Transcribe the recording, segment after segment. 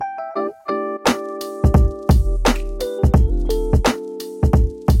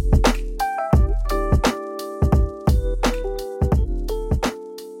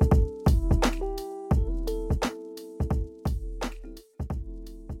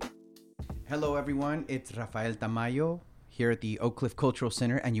Hello, everyone. It's Rafael Tamayo here at the Oak Cliff Cultural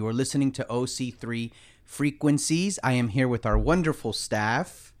Center, and you are listening to OC3 Frequencies. I am here with our wonderful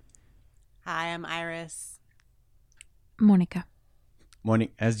staff. Hi, I'm Iris. Monica.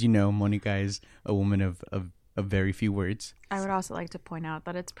 As you know, Monica is a woman of very few words. I would also like to point out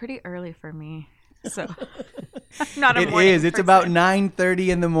that it's pretty early for me. So, not a It morning is. It's person. about 9:30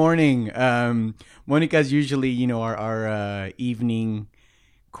 in the morning. Monica's usually, our evening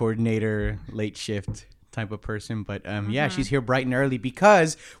coordinator, late shift type of person. But yeah, she's here bright and early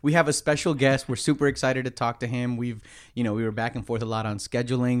because we have a special guest. We're super excited to talk to him. We were back and forth a lot on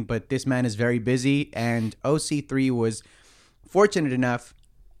scheduling, but this man is very busy. And OC3 was fortunate enough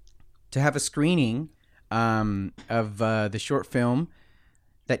to have a screening of the short film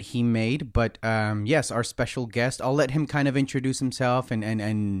that he made. But yes, our special guest, I'll let him kind of introduce himself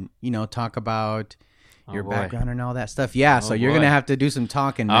and talk about your background and all that stuff. Yeah, so you're going to have to do some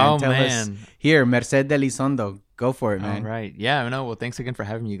talking, man. Tell us here, Merced Elizondo. Go for it, man. All right. Yeah, no, well, thanks again for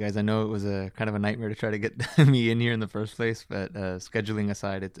having me, you guys. I know it was a kind of a nightmare to try to get me in here in the first place, but scheduling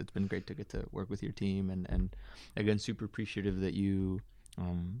aside, it's been great to get to work with your team. And again, super appreciative that you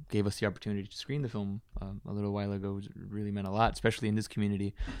gave us the opportunity to screen the film a little while ago. It really meant a lot, especially in this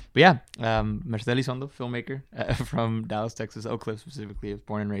community. But yeah, Merced Elizondo, filmmaker from Dallas, Texas, Oak Cliff specifically. I was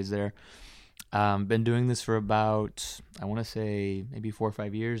born and raised there. Been doing this for about, I want to say, maybe 4 or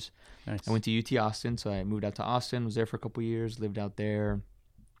 5 years. Nice. I went to UT Austin, so I moved out to Austin, was there for a couple years, lived out there.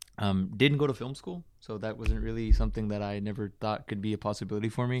 Didn't go to film school, so that wasn't really something that I never thought could be a possibility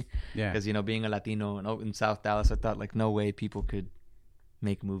for me. Yeah. Because, being a Latino in South Dallas, I thought, like, no way people could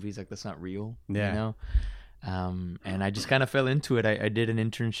make movies. Like, that's not real, Yeah. And I just kind of fell into it. I did an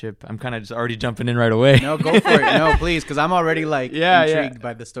internship. I'm kind of just already jumping in right away. No, go for it. No, please, because I'm already intrigued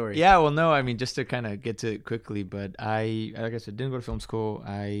by the story. Yeah, well, no, I mean, just to kind of get to it quickly, but like I said, didn't go to film school.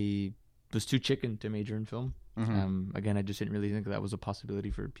 I was too chicken to major in film. Mm-hmm. Again, I just didn't really think that was a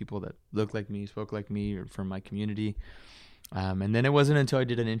possibility for people that looked like me, spoke like me, or from my community. And then it wasn't until I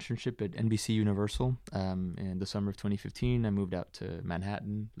did an internship at NBC Universal in the summer of 2015. I moved out to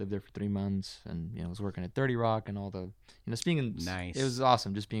Manhattan, lived there for 3 months, and was working at 30 Rock and all the just being in. Nice. It was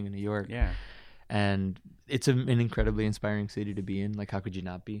awesome just being in New York. Yeah. And it's an incredibly inspiring city to be in. Like, how could you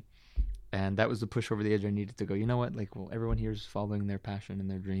not be? And that was the push over the edge I needed to go, you know what? Like, well, everyone here is following their passion and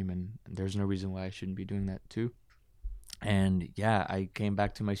their dream, and there's no reason why I shouldn't be doing that too. And yeah, I came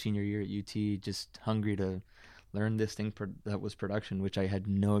back to my senior year at UT just hungry to learn this thing that was production, which I had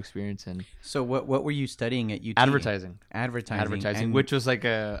no experience in. So what were you studying at UT? Advertising, And which was like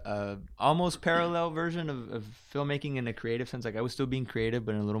a almost parallel version of filmmaking in a creative sense. Like, I was still being creative,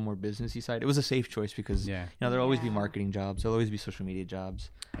 but in a little more businessy side. It was a safe choice because there'll always be marketing jobs, there'll always be social media jobs.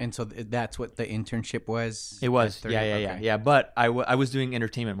 And so that's what the internship was? It was, yeah. But I was doing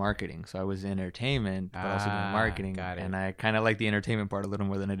entertainment marketing, so I was in entertainment, but also doing marketing. Got it. And I kind of liked the entertainment part a little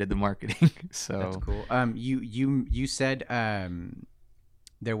more than I did the marketing. So that's cool. You said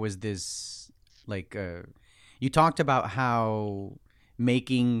there was this you talked about how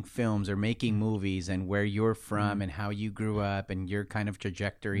making films or making movies and where you're from and how you grew up and your kind of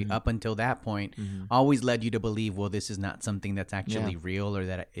trajectory up until that point always led you to believe, well, this is not something that's actually real or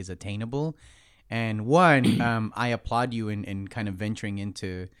that is attainable. And I applaud you in kind of venturing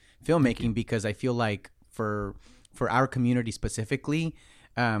into filmmaking because I feel like for our community specifically,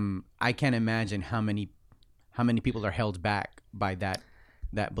 I can't imagine how many people are held back by that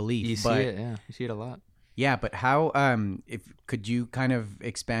belief. You see it a lot. Yeah, but how? Could you kind of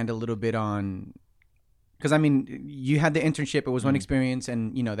expand a little bit on? Because I mean, you had the internship; it was one experience,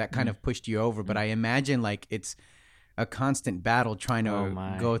 and that kind of pushed you over. But I imagine it's a constant battle trying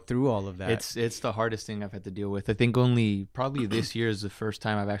to go through all of that. It's the hardest thing I've had to deal with. I think only probably this year is the first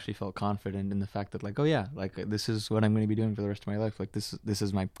time I've actually felt confident in the fact that this is what I'm going to be doing for the rest of my life. Like, this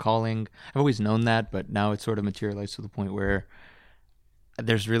is my calling. I've always known that, but now it's sort of materialized to the point where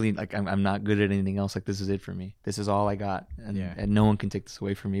there's really I'm not good at anything else. Like, this is it for me. This is all I got, and no one can take this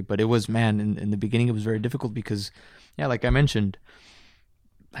away from me. But it was, in the beginning it was very difficult because, like I mentioned,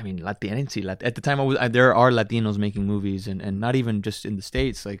 I mean, at the time there are Latinos making movies, and not even just in the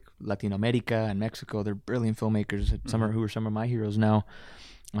States, like Latin America and Mexico. They're brilliant filmmakers. Some are some of my heroes now,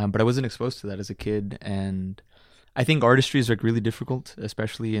 but I wasn't exposed to that as a kid, and I think artistry is really difficult,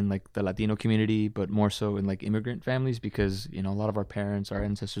 especially in the Latino community, but more so in immigrant families, because a lot of our parents, our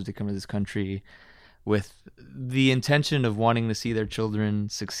ancestors, they come to this country with the intention of wanting to see their children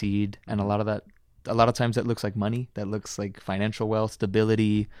succeed, and a lot of times that looks like money, that looks like financial wealth,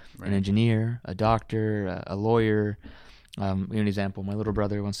 stability, an engineer, a doctor, a lawyer. An example, my little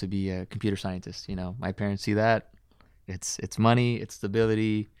brother wants to be a computer scientist. My parents see that. It's money, it's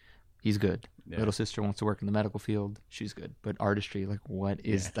stability, he's good. Yeah. Little sister wants to work in the medical field. She's good. But artistry, like, what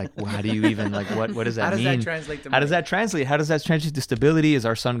is like? How do you even like? What does that mean? How does that translate to How does that translate? How does that translate to stability? Is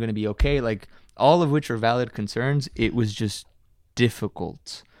our son going to be okay? Like, all of which are valid concerns. It was just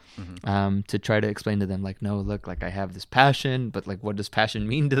difficult to try to explain to them, like, no, look, like, I have this passion, but like, what does passion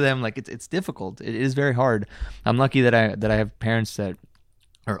mean to them? Like, it's difficult. It is very hard. I'm lucky that I have parents that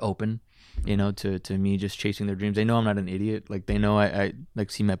are open, you know, to me just chasing their dreams. They know I'm not an idiot. Like, they know I like,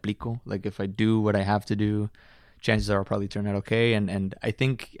 si me aplico. Like, if I do what I have to do, chances are I'll probably turn out okay. And I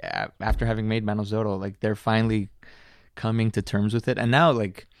think after having made Manos de Oro, like, they're finally coming to terms with it. And now,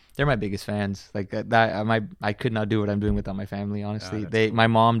 like, they're my biggest fans. Like, that I could not do what I'm doing without my family, honestly. Cool. My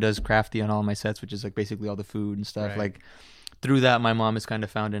mom does crafty on all my sets, which is like basically all the food and stuff. Right. Like, through that, my mom has kind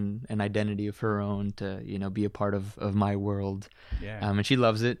of found an identity of her own to, you know, be a part of my world. Yeah. And she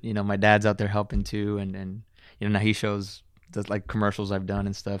loves it. You know, my dad's out there helping too, and you know, now he shows the like commercials I've done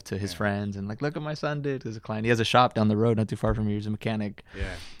and stuff to his friends, and like, look what my son did. There's a client. He has a shop down the road, not too far from here. He's a mechanic.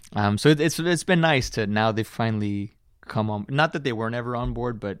 Yeah. So it's been nice to now they've finally come on. Not that they were never on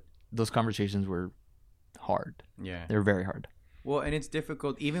board, but those conversations were hard. Yeah. They're very hard. Well, and it's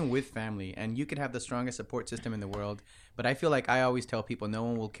difficult even with family, and you could have the strongest support system in the world, but I feel like I always tell people no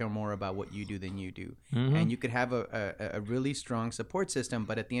one will care more about what you do than you do. And you could have a really strong support system,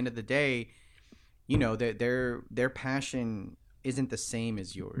 but at the end of the day, you know, their passion isn't the same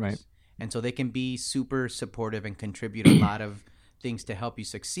as yours. Right. And so they can be super supportive and contribute a lot of things to help you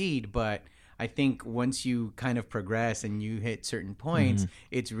succeed, but I think once you kind of progress and you hit certain points,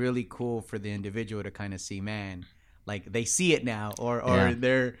 it's really cool for the individual to kind of see, man, like they see it now, or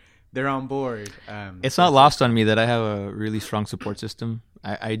they're on board. It's not lost on me that I have a really strong support system.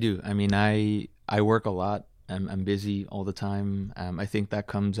 I do. I mean, I work a lot. I'm busy all the time. I think that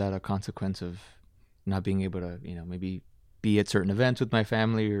comes at a consequence of not being able to, you know, maybe be at certain events with my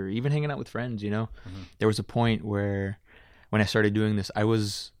family or even hanging out with friends, you know. There was a point where when I started doing this, I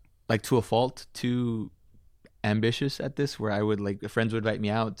was like to a fault too ambitious at this, where I would like, friends would invite me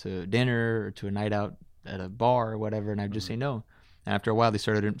out to dinner or to a night out at a bar or whatever, and I'd just say no. And after a while, they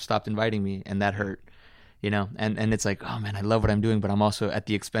stopped inviting me, and that hurt, you know. And it's like, oh man, I love what I'm doing, but I'm also at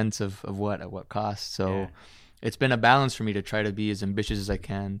the expense of what, at what cost. So it's been a balance for me to try to be as ambitious as I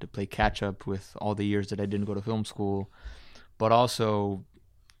can, to play catch up with all the years that I didn't go to film school, but also,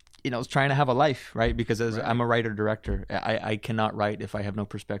 you know, trying to have a life, right? Because I'm a writer-director. I cannot write if I have no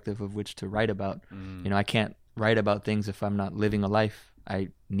perspective of which to write about. You know, I can't write about things if I'm not living a life. I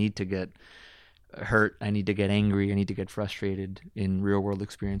need to get hurt. I need to get angry. I need to get frustrated in real-world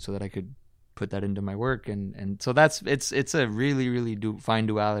experience so that I could put that into my work. And so it's a really, really fine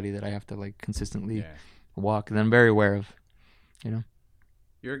duality that I have to like consistently walk, and I'm very aware of, you know.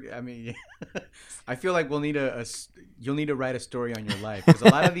 I feel like you'll need to write a story on your life, because a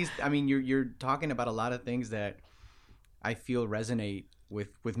lot of these, I mean, you're talking about a lot of things that I feel resonate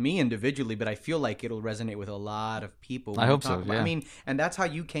with me individually, but I feel like it'll resonate with a lot of people. I hope so. I mean, and that's how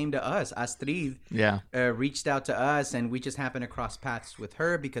you came to us. Astrid reached out to us, and we just happened to cross paths with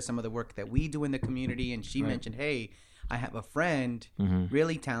her because some of the work that we do in the community, and she mentioned, hey, I have a friend,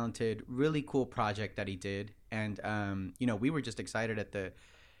 really talented, really cool project that he did, and you know, we were just excited at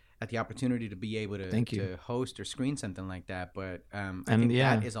the opportunity to be able to host or screen something like that. But I think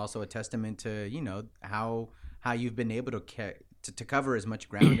that is also a testament to, you know, how you've been able to cover as much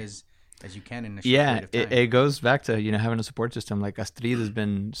ground as you can in a short period of time. It goes back to, you know, having a support system. Like Astrid has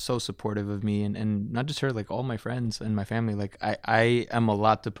been so supportive of me, and not just her, like all my friends and my family. Like I am a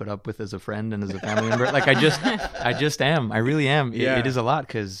lot to put up with as a friend and as a family member. Like I just am. I really am. It is a lot,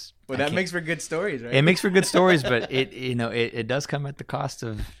 because that makes for good stories, right? It makes for good stories, but it does come at the cost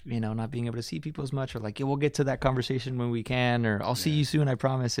of, you know, not being able to see people as much, or like, we'll get to that conversation when we can, or I'll see you soon, I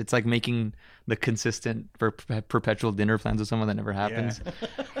promise. It's like making the consistent perpetual dinner plans with someone that never happens.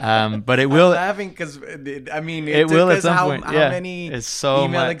 But it will. I'm laughing because I mean, it will at some point. How many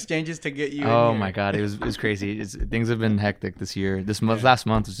email exchanges to get you? Oh my god, it was crazy. Things have been hectic this year. Last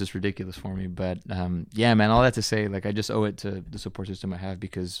month was just ridiculous for me. But yeah, man, all that to say, like, I just owe it to the support system I have,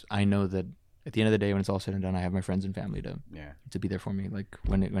 because I know that at the end of the day, when it's all said and done, I have my friends and family to be there for me, like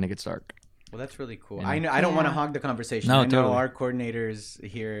when it gets dark. Well, that's really cool. I don't want to hog the conversation. No, I know totally. Our coordinators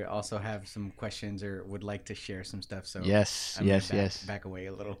here also have some questions or would like to share some stuff. So yes. Back away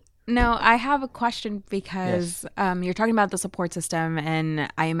a little. No, I have a question, because you're talking about the support system,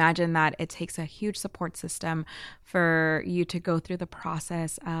 and I imagine that it takes a huge support system for you to go through the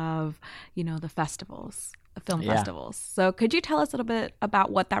process of, you know, the festivals, film festivals. So could you tell us a little bit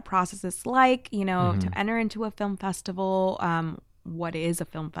about what that process is like, you know, to enter into a film festival? What is a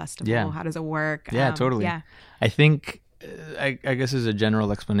film festival? How does it work? Yeah, totally. Yeah. I think I guess as a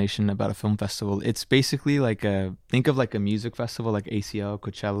general explanation about a film festival, it's basically like think of like a music festival like ACL,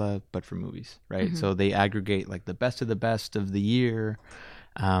 Coachella, but for movies, right? Mm-hmm. So they aggregate like the best of the year,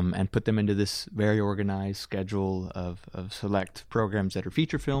 and put them into this very organized schedule of select programs that are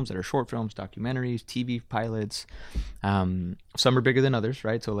feature films, that are short films, documentaries, TV pilots. Some are bigger than others,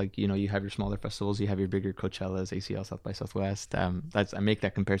 right? So like, you have your smaller festivals, you have your bigger Coachellas, ACL, South by Southwest. I make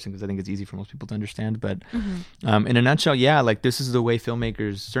that comparison because I think it's easy for most people to understand. But in a nutshell, yeah, like this is the way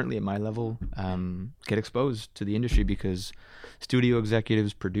filmmakers, certainly at my level, get exposed to the industry, because studio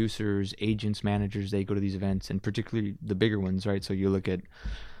executives, producers, agents, managers, they go to these events, and particularly the bigger ones, right? So you look at,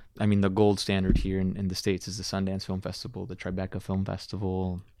 the gold standard here in the States is the Sundance Film Festival, the Tribeca Film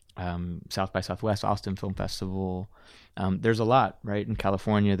Festival, South by Southwest, Austin Film Festival. There's a lot, right? In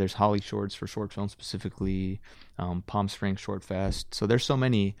California, there's Holly Shorts for short films specifically, Palm Springs Short Fest. So there's so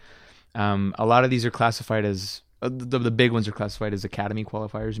many. A lot of these are classified as, the big ones are classified as Academy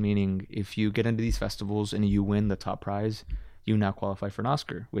qualifiers, meaning if you get into these festivals and you win the top prize, you now qualify for an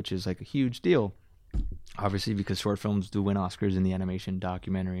Oscar, which is like a huge deal, obviously, because short films do win Oscars in the animation,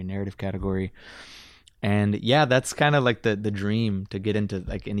 documentary, and narrative category. And yeah, that's kind of like the dream to get into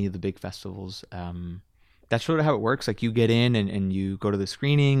like any of the big festivals. That's sort of how it works. Like you get in and you go to the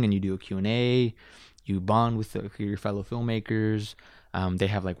screening and you do a Q&A, you bond with your fellow filmmakers. They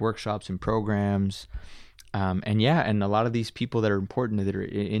have like workshops and programs. And a lot of these people that are important, that are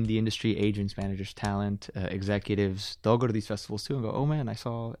in the industry, agents, managers, talent, executives, they'll go to these festivals too and go, oh man, I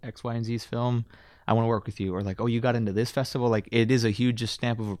saw X, Y, and Z's film, I want to work with you. Or like, oh, you got into this festival. Like it is a huge just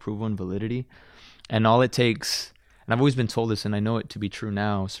stamp of approval and validity. And all it takes, and I've always been told this, and I know it to be true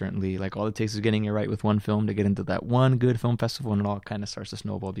now, certainly, like all it takes is getting it right with one film to get into that one good film festival, and it all kind of starts to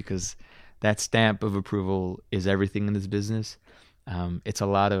snowball, because that stamp of approval is everything in this business. It's a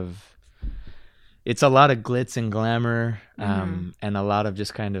lot of glitz and glamour, and a lot of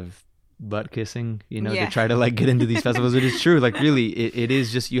just kind of butt kissing, to try to like get into these festivals. It is true. Like really, it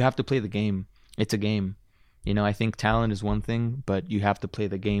is just, you have to play the game. It's a game. I think talent is one thing, but you have to play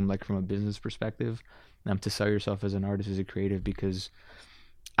the game like from a business perspective, to sell yourself as an artist, as a creative, because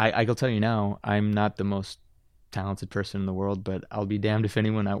I'll tell you now, I'm not the most talented person in the world, but I'll be damned if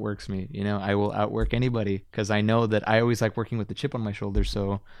anyone outworks me. I will outwork anybody, because I know that I always like working with the chip on my shoulder.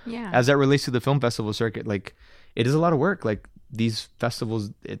 So as that relates to the film festival circuit, like it is a lot of work. Like these festivals,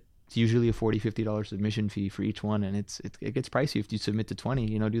 it's usually a $40-$50 submission fee for each one, and it gets pricey if you submit to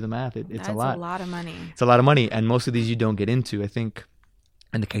 20. Do the math. It's a lot. That's a lot of money. It's a lot of money, and most of these you don't get into. I think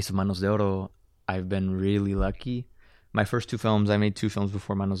in the case of Manos de Oro, I've been really lucky. My first two films, I made two films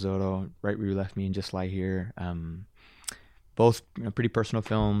before Manos de Oro, Right Where You Left Me and Just Lie Here. Both pretty personal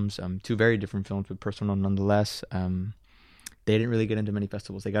films, two very different films, but personal nonetheless. They didn't really get into many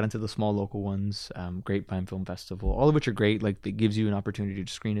festivals. They got into the small local ones, Grapevine Film Festival, all of which are great. Like it gives you an opportunity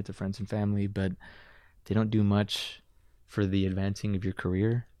to screen it to friends and family, but they don't do much for the advancing of your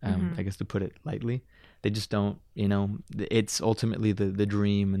career, I guess, to put it lightly. They just don't, it's ultimately the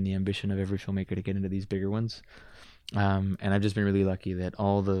dream and the ambition of every filmmaker to get into these bigger ones. And I've just been really lucky that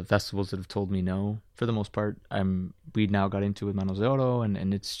all the festivals that have told me no, for the most part, we now got into with Manos de Oro,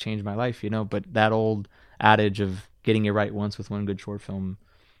 and it's changed my life, but that old adage of getting it right once with one good short film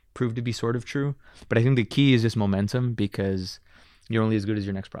proved to be sort of true. But I think the key is just momentum, because you're only as good as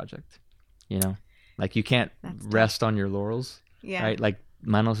your next project, like you can't rest on your laurels, right? Like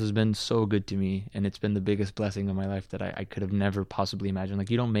Manos has been so good to me, and it's been the biggest blessing of my life that I could have never possibly imagined. Like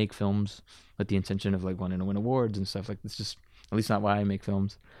you don't make films with the intention of like wanting to win awards and stuff. Like it's just, at least not why I make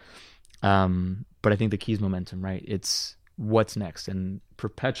films. But I think the key is momentum, right? It's what's next, and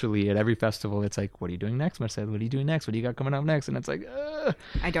perpetually at every festival it's like, what are you doing next, Marcel? What are you doing next? What do you got coming up next? And it's like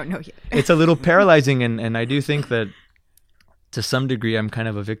I don't know yet. It's a little paralyzing, and I do think that to some degree I'm kind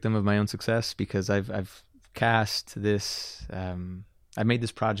of a victim of my own success, because I've cast this I made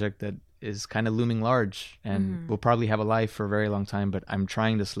this project that is kind of looming large and will probably have a life for a very long time, but I'm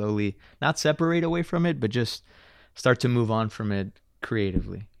trying to slowly not separate away from it, but just start to move on from it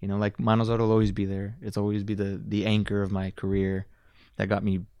creatively. Like Manos de Oro will always be there. It's always be the anchor of my career that got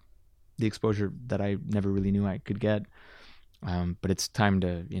me the exposure that I never really knew I could get. But it's time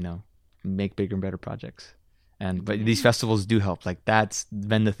to, make bigger and better projects. But these festivals do help. Like that's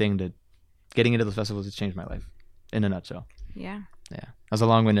been the thing, that getting into those festivals has changed my life in a nutshell. Yeah. Yeah. That was a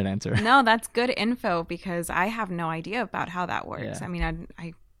long-winded answer. No, that's good info, because I have no idea about how that works. Yeah. I mean,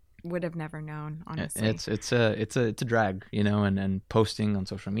 I would have never known, honestly. It's a drag, and posting on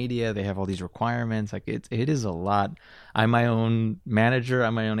social media, they have all these requirements. Like it is a lot. I'm my own manager,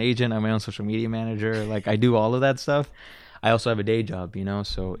 I'm my own agent, I'm my own social media manager. Like I do all of that stuff. I also have a day job, you know,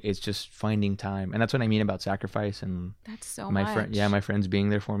 so it's just finding time. And that's what I mean about sacrifice. And That's so my much. my friends being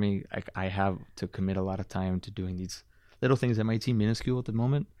there for me. I have to commit a lot of time to doing these little things that might seem minuscule at the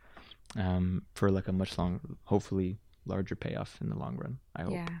moment, for like a much hopefully larger payoff in the long run, I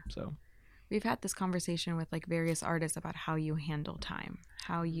hope. Yeah. So We've had this conversation with like various artists about how you handle time.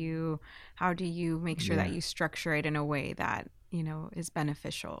 How do you make sure that you structure it in a way that, you know, is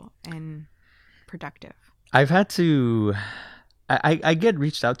beneficial and productive? I've had to. I get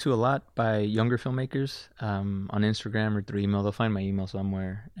reached out to a lot by younger filmmakers on Instagram or through email. They'll find my email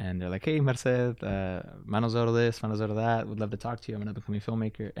somewhere and they're like, "Hey, Merced, manos oro this, manos oro that. Would love to talk to you. I'm an up-and-coming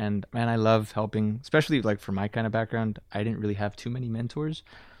filmmaker." And man, I love helping, especially like for my kind of background. I didn't really have too many mentors.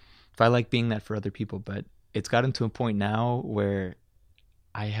 So I like being that for other people, but it's gotten to a point now where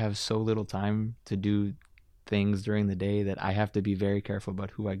I have so little time to do things during the day that I have to be very careful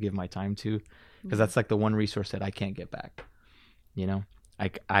about who I give my time to, because that's like the one resource that I can't get back. You know,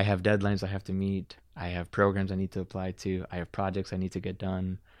 I have deadlines I have to meet. I have programs I need to apply to. I have projects I need to get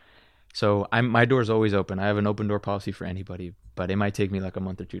done. So my door's always open. I have an open door policy for anybody, but it might take me like a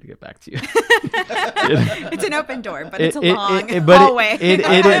month or two to get back to you. It's an open door, but it's a long but hallway.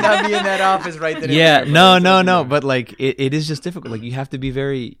 I might not be in that office right then. Yeah, and there, no. But like, it is just difficult. Like, you have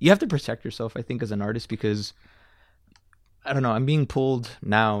to protect yourself, I think, as an artist, because I don't know, I'm being pulled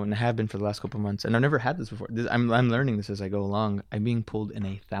now and have been for the last couple of months, and I've never had this before. I'm learning this as I go along. I'm being pulled in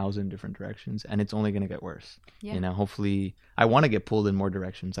 1,000 different directions, and it's only going to get worse. Yeah. You know, hopefully I want to get pulled in more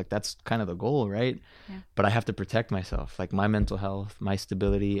directions. Like, that's kind of the goal, right? Yeah. But I have to protect myself, like my mental health, my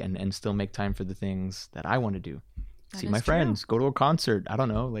stability, and still make time for the things that I want to do. See my friends, go to a concert. I don't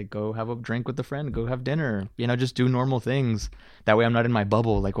know, like go have a drink with a friend, go have dinner, you know, just do normal things. That way I'm not in my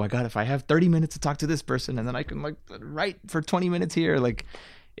bubble. Like, oh my God, if I have 30 minutes to talk to this person and then I can like write for 20 minutes here, like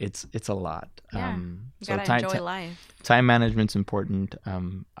it's a lot. Yeah. You so gotta enjoy life. Time management's important.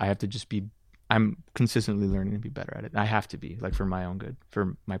 I have to just I'm consistently learning to be better at it. I have to be, like, for my own good,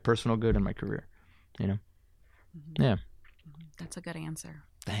 for my personal good and my career, you know? Mm-hmm. Yeah. That's a good answer.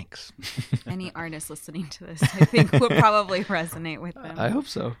 Thanks. Any artist listening to this, I think, would probably resonate with them. I hope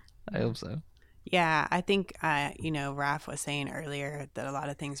so. Yeah, I think Raph was saying earlier that a lot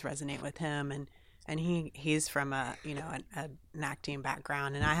of things resonate with him, and he's from an acting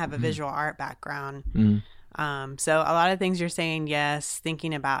background, and I have a visual art background. So a lot of things you're saying, yes,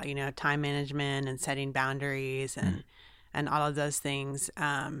 thinking about time management and setting boundaries and all of those things.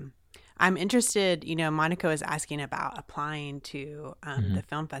 I'm interested, Monica was asking about applying to the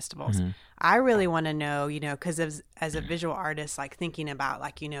film festivals. I really want to know, because as a visual artist, like thinking about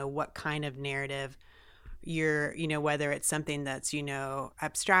what kind of narrative you're, whether it's something that's,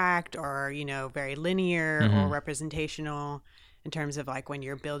 abstract or, very linear or representational in terms of like when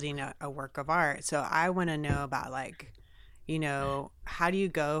you're building a work of art. So I want to know about how do you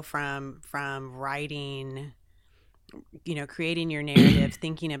go from writing, creating your narrative,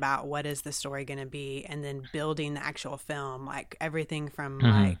 thinking about what is the story going to be, and then building the actual film, like everything from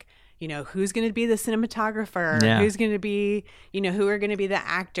who's going to be the cinematographer, who's going to be, who are going to be the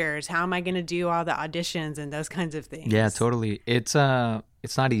actors, how am I going to do all the auditions and those kinds of things. Yeah, totally. It's not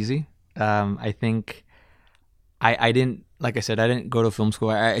easy. I think I didn't, like I said, I didn't go to film school.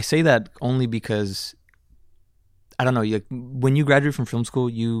 I say that only because I don't know, when you graduate from film school,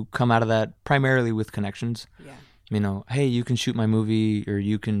 you come out of that primarily with connections. Yeah. Hey, you can shoot my movie or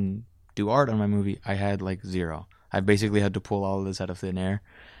you can do art on my movie. I had like zero. I basically had to pull all of this out of thin air.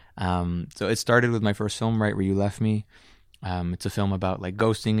 So it started with my first film, Right Where You Left Me. It's a film about like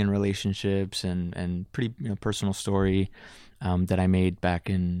ghosting and relationships and pretty personal story that I made back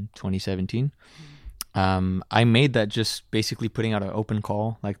in 2017. I made that just basically putting out an open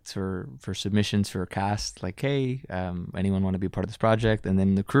call, like for submissions for a cast, like, hey, anyone want to be part of this project? And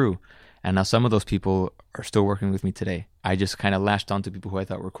then the crew. And now some of those people are still working with me today. I just kind of latched on to people who I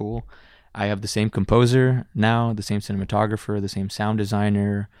thought were cool. I have the same composer now, the same cinematographer, the same sound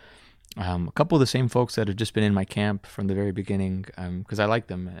designer, a couple of the same folks that have just been in my camp from the very beginning, because I like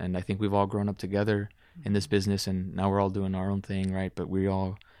them. And I think we've all grown up together in this business, and now we're all doing our own thing, right? But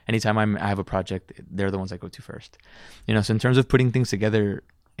anytime I have a project, they're the ones I go to first. So in terms of putting things together,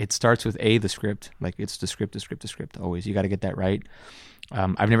 it starts with the script. Like, it's the script always. You got to get that right.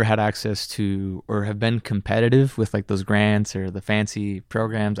 I've never had access to or have been competitive with like those grants or the fancy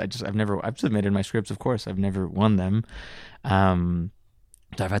programs. I've submitted my scripts, of course. I've never won them. So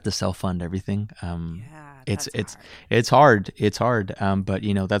I've had to self-fund everything. It's hard. But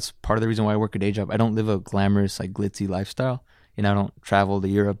that's part of the reason why I work a day job. I don't live a glamorous, like glitzy lifestyle. I don't travel to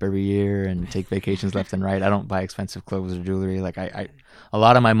Europe every year and take vacations left and right. I don't buy expensive clothes or jewelry. Like a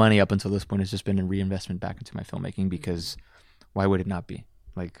lot of my money up until this point has just been a reinvestment back into my filmmaking, because why would it not be?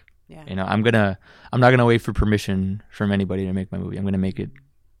 Like, Yeah. you know, I'm not gonna wait for permission from anybody to make my movie. I'm gonna make it.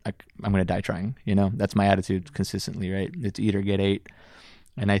 I'm gonna die trying. You know, that's my attitude consistently, right? It's eat or get ate.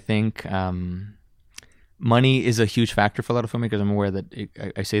 And I think money is a huge factor for a lot of filmmakers. I'm aware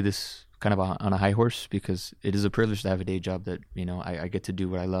that I say this kind of on a high horse because it is a privilege to have a day job that, you know, I get to do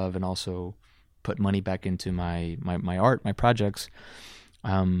what I love and also put money back into my art, my projects.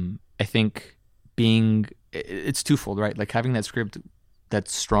 I think it's twofold, right? Like having that script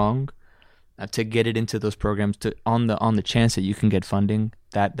that's strong to get it into those programs on the chance that you can get funding,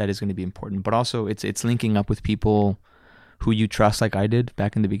 that is going to be important. But also it's linking up with people who you trust, like I did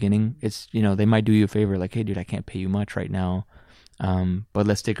back in the beginning. It's, you know, they might do you a favor, like, hey dude, I can't pay you much right now, but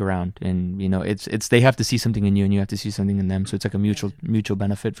let's stick around. And, you know, it's they have to see something in you and you have to see something in them, so it's like a mutual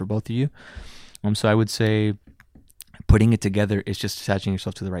benefit for both of you. So I would say putting it together is just attaching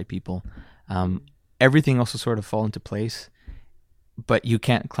yourself to the right people. Everything else will sort of fall into place, but you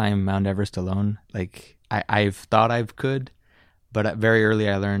can't climb Mount Everest alone. Like I've thought I could, but very early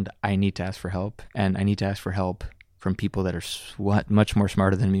I learned I need to ask for help, and I need to ask for help from people that are much more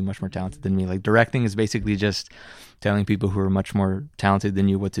smarter than me, much more talented than me. Like directing is basically just telling people who are much more talented than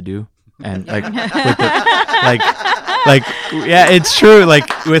you what to do, and like yeah, it's true.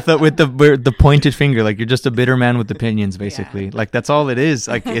 Like with the pointed finger, like you're just a bitter man with opinions, basically. Yeah. Like that's all it is.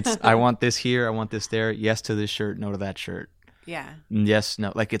 Like it's I want this here, I want this there. Yes to this shirt, no to that shirt. Yeah. Yes,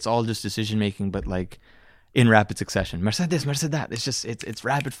 no. Like it's all just decision making, but like in rapid succession. Merced this, merced that. It's just it's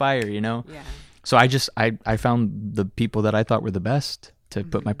rapid fire, you know. Yeah. So I found the people that I thought were the best to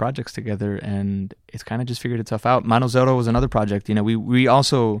put my projects together, and it's kind of just figured itself out. Mano Zorro was another project. You know, we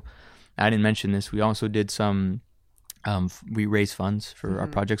also, I didn't mention this, we also did some, we raised funds for our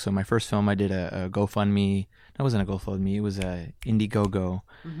project. So my first film, I did a GoFundMe. That wasn't a GoFundMe, it was a Indiegogo.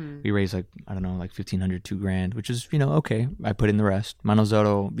 We raised like, I don't know, like $1,500, $2,000, which is, you know, okay. I put in the rest. Mano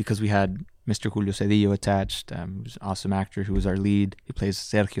Zorro, because we had Mr. Julio Cedillo attached, who's an awesome actor who was our lead. He plays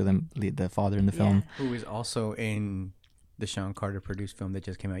Sergio, the father in the film. Who is also in the Sean Carter produced film that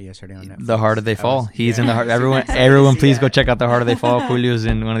just came out yesterday on Netflix. The Harder They Fall. He's in the heart. Everyone, please go check out The Harder They Fall. Julio's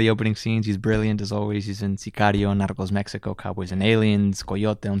in one of the opening scenes. He's brilliant as always. He's in Sicario, Narcos Mexico, Cowboys and Aliens,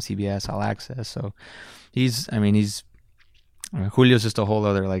 Coyote on CBS All Access. So Julio's just a whole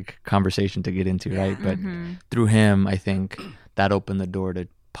other like conversation to get into, right? But through him, I think that opened the door to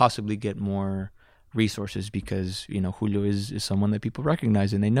possibly get more resources, because, you know, Julio is someone that people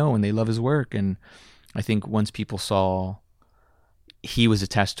recognize and they know and they love his work. And I think once people saw he was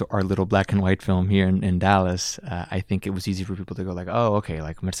attached to our little black and white film here in Dallas, I think it was easy for people to go like, oh, okay,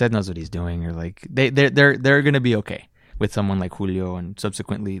 like Merced knows what he's doing, or like they're gonna be okay with someone like Julio, and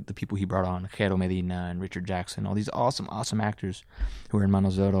subsequently the people he brought on, Jero Medina and Richard Jackson, all these awesome actors who are in Mano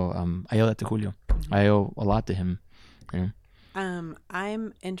Zorro. I owe that to Julio. I owe a lot to him. Yeah.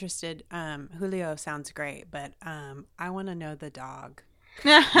 I'm interested. Julio sounds great, but I want to know the dog.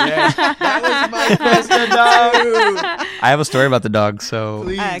 Yes, that was my question, dog. I have a story about the dog. So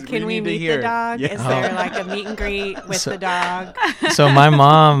Please, can we meet the dog? Yeah. Is there like a meet and greet with the dog? So my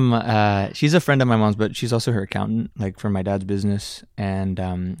mom, she's a friend of my mom's, but she's also her accountant, like for my dad's business. And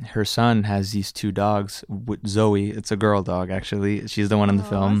her son has these two dogs. Zoe, it's a girl dog actually. She's the one in the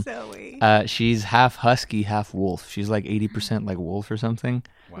film. Zoe. She's half husky, half wolf. She's like 80% like wolf or something.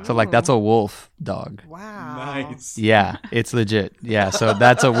 Wow. So like that's a wolf dog. Wow. Nice. Yeah, it's legit. Yeah, so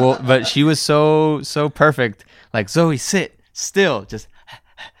that's a wolf. But she was so perfect. Like, Zoe, sit still. Just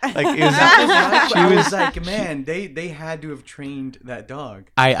like it was. I was like, man, they had to have trained that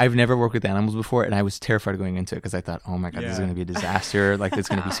dog. I've never worked with animals before, and I was terrified going into it because I thought, oh my god, this is gonna be a disaster. Like, it's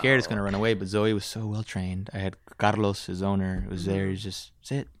gonna be scared. It's gonna run away. But Zoe was so well trained. I had Carlos, his owner, was there. He's just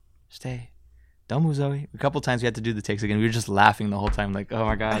sit, stay. Don't move, Zoe. A couple times we had to do the takes again. We were just laughing the whole time, like, oh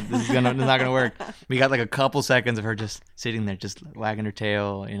my god, this is not gonna work. We got like a couple seconds of her just sitting there, just wagging her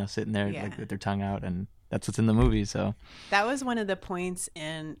tail, you know, sitting there like with her tongue out, and that's what's in the movie. So that was one of the points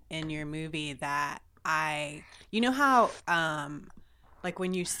in your movie that you know how like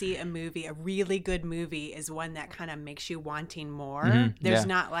when you see a movie, a really good movie is one that kind of makes you wanting more. There's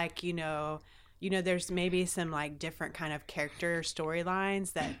not like, you know, there's maybe some like different kind of character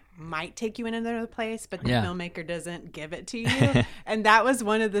storylines that might take you in another place, but the filmmaker doesn't give it to you. And that was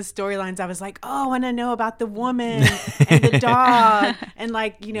one of the storylines. I was like, oh, I want to know about the woman and the dog and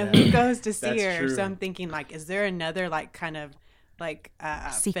like, you know, who goes to see her. True. So I'm thinking like, is there another like kind of like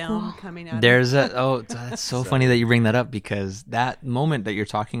film coming out? There's that's so funny that you bring that up, because that moment that you're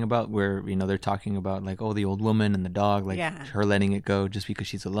talking about where, you know, they're talking about like, oh, the old woman and the dog, like her letting it go just because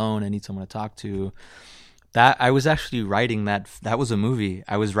she's alone and needs someone to talk to. That I was actually writing that. That was a movie.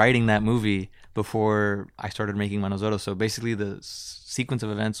 I was writing that movie before I started making Manos de Oro. So basically, the sequence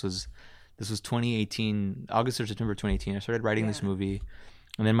of events was, this was 2018, August or September 2018. I started writing this movie,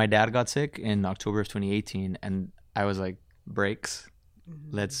 and then my dad got sick in October of 2018, and I was like, brakes.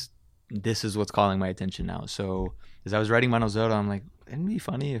 This is what's calling my attention now. So as I was writing Manos de Oro, I'm like, it'd be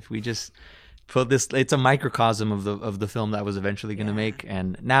funny if we just put this. It's a microcosm of the film that I was eventually going to make,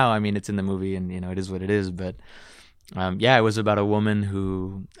 and now I mean it's in the movie, and it is what it is. But it was about a woman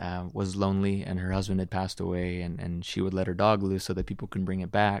who was lonely, and her husband had passed away, and she would let her dog loose so that people can bring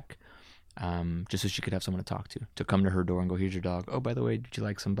it back, just so she could have someone to talk to come to her door and go, here's your dog. Oh, by the way, did you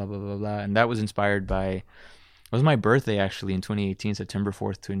like some blah blah blah blah? And that was inspired by. It was my birthday actually in 2018, September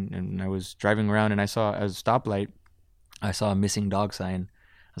 4th, and I was driving around and I saw at a stoplight, I saw a missing dog sign.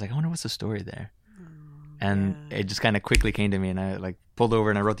 I was like, I wonder what's the story there. And it just kind of quickly came to me, and I like pulled over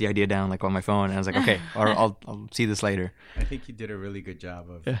and I wrote the idea down like on my phone, and I was like, okay, I'll see this later. I think you did a really good job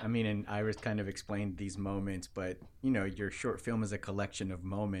of. I mean, and Iris kind of explained these moments, but your short film is a collection of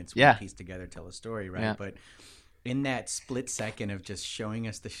moments when you piece together, tell a story, right? Yeah. But in that split second of just showing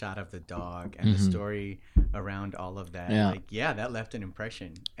us the shot of the dog and the story around all of that, that left an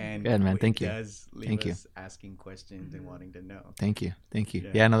impression. And good, man. Thank you. Does leave us asking questions and wanting to know. Thank you.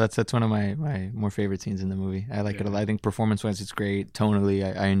 Yeah, no, that's one of my more favorite scenes in the movie. I like it a lot. I think performance-wise, it's great. Tonally,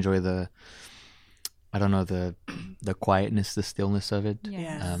 I enjoy the quietness, the stillness of it,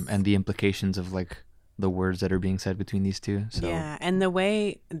 and the implications of like the words that are being said between these two. So and the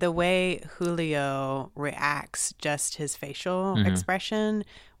way Julio reacts, just his facial expression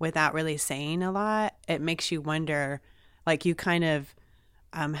without really saying a lot, it makes you wonder, like you kind of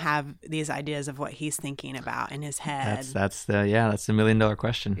have these ideas of what he's thinking about in his head. That's the $1 million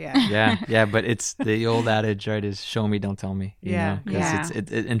question. Yeah. But it's the old adage, right? Is show me, don't tell me. You know? It's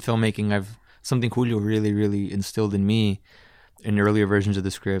in filmmaking. Something Julio really, really instilled in me in earlier versions of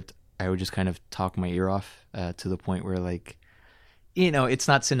the script. I would just kind of talk my ear off to the point where, like, it's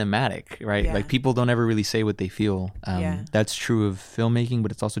not cinematic, right? Like, people don't ever really say what they feel. That's true of filmmaking,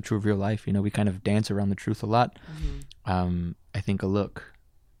 but it's also true of real life. We kind of dance around the truth a lot. I think a look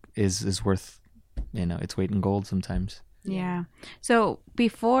is worth, its weight in gold sometimes. Yeah. So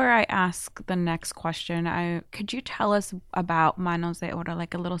before I ask the next question, could you tell us about Manos de Oro,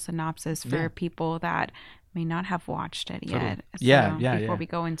 like a little synopsis for people that may not have watched it yet. So before we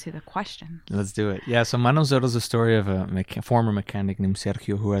go into the question. Let's do it. Yeah, so Manos de Oro is a story of a former mechanic named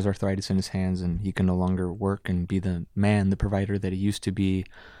Sergio who has arthritis in his hands, and he can no longer work and be the provider that he used to be.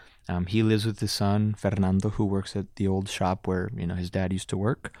 He lives with his son, Fernando, who works at the old shop where, his dad used to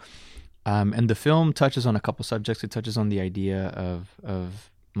work. And the film touches on a couple subjects. It touches on the idea of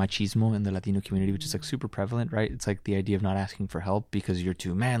machismo in the Latino community, which is like super prevalent, right? It's like the idea of not asking for help because you're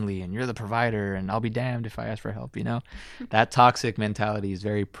too manly and you're the provider, and I'll be damned if I ask for help, That toxic mentality is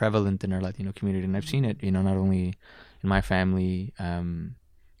very prevalent in our Latino community, and I've seen it, not only in my family,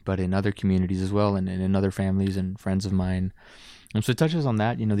 but in other communities as well, and in other families and friends of mine. And so it touches on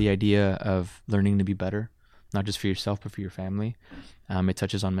that, the idea of learning to be better, not just for yourself, but for your family. It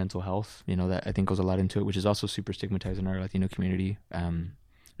touches on mental health, that I think goes a lot into it, which is also super stigmatized in our Latino community.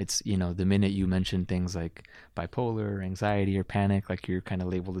 It's, the minute you mention things like bipolar or anxiety or panic, like you're kind of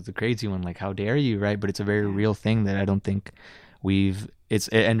labeled as a crazy one, like how dare you, right? But it's a very real thing that I don't think it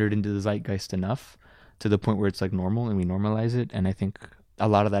entered into the zeitgeist enough to the point where it's like normal and we normalize it. And I think a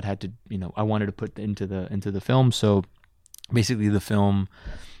lot of that had to, I wanted to put into the film. So basically the film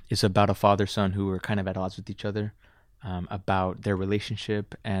is about a father-son who are kind of at odds with each other, about their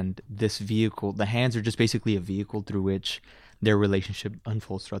relationship, and this vehicle, the hands are just basically a vehicle through which their relationship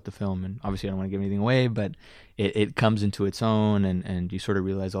unfolds throughout the film. And obviously I don't want to give anything away, but it comes into its own, and you sort of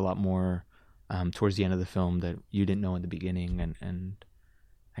realize a lot more towards the end of the film that you didn't know in the beginning. And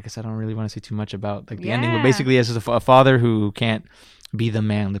I guess I don't really want to say too much about like the ending, but basically it's just a father who can't be the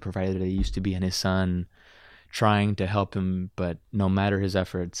man, the provider that he used to be, and his son trying to help him, but no matter his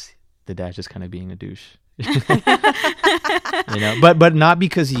efforts, the dad's just kind of being a douche. But not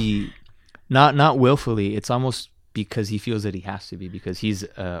because not willfully. It's almost because he feels that he has to be, because he's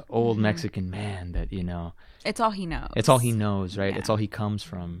an old Mexican man that, it's all he knows. It's all he knows, right? It's all he comes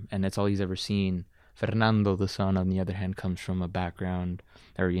from, and it's all he's ever seen. Fernando, the son, on the other hand, comes from a background,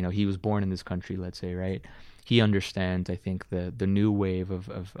 or, he was born in this country, let's say, right? He understands, I think, the new wave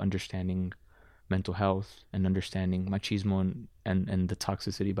of understanding mental health and understanding machismo and the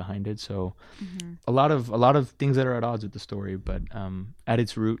toxicity behind it. So a lot of things that are at odds with the story, but at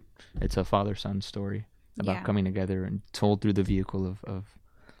its root, it's a father-son story about coming together and told through the vehicle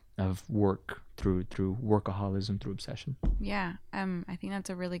of work, through workaholism, through obsession. I think that's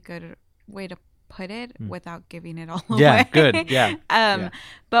a really good way to put it without giving it all Yeah, away. good. Yeah.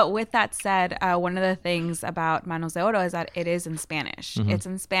 But with that said, one of the things about Manos de Oro is that it is in Spanish. It's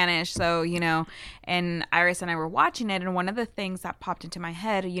in Spanish. So, and Iris and I were watching it, and one of the things that popped into my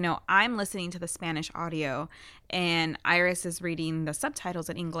head, I'm listening to the Spanish audio, and Iris is reading the subtitles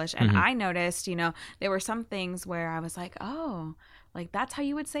in English. And I noticed, there were some things where I was like, oh, like that's how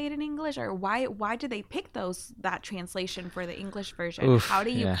you would say it in English, or why did they pick that translation for the English version? Oof, how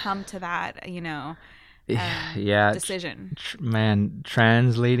do you come to that, decision? Man,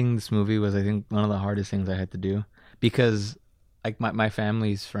 translating this movie was, I think, one of the hardest things I had to do, because like my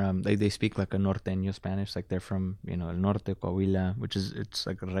family's from, they speak like a norteño Spanish, like they're from El Norte, Coahuila, it's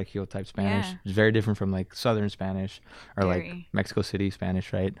like a Regio type Spanish. Yeah. It's very different from like Southern Spanish or like Mexico City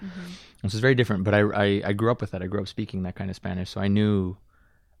Spanish, right? This is very different, but I grew up with that. I grew up speaking that kind of Spanish, so I knew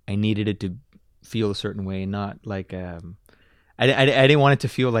I needed it to feel a certain way, not like I didn't want it to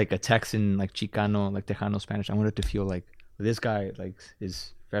feel like a Texan, like Chicano, like Tejano Spanish. I wanted it to feel like this guy like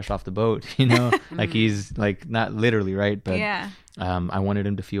is fresh off the boat, like he's like not literally, right? But I wanted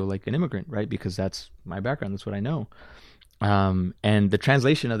him to feel like an immigrant, right? Because that's my background. That's what I know. And the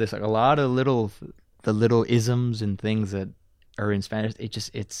translation of this, like a lot of the little isms and things that are in Spanish,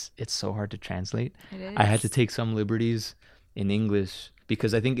 it's so hard to translate. I had to take some liberties in English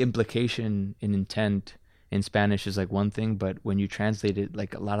because I think implication and intent in Spanish is like one thing, but when you translate it,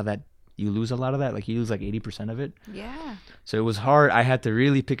 like a lot of that, you lose a lot of that. Like you lose like 80% of it. Yeah. So it was hard. I had to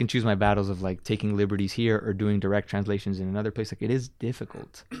really pick and choose my battles of like taking liberties here or doing direct translations in another place. Like it is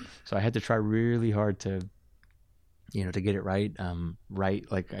difficult. So I had to try really hard to, to get it right.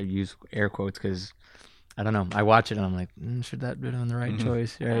 Right. Like I use air quotes because I don't know. I watch it and I'm like, should that be the right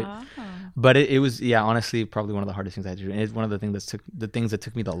choice? Right. Oh. But it was, honestly, probably one of the hardest things I had to do. And it's one of the things that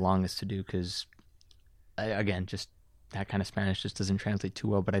took me the longest to do because just that kind of Spanish just doesn't translate too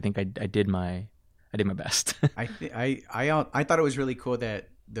well, but I think I did my best. I thought it was really cool that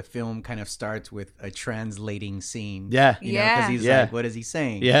the film kind of starts with a translating scene. Yeah, because he's like, what is he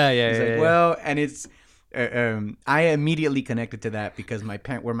saying? Yeah. He's like, well, and it's I immediately connected to that because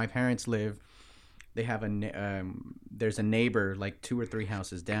where my parents live, they have there's a neighbor like 2 or 3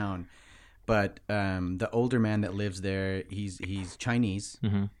 houses down, but the older man that lives there, he's Chinese.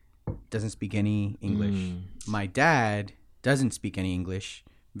 Mm-hmm. Doesn't speak any English. My dad doesn't speak any English.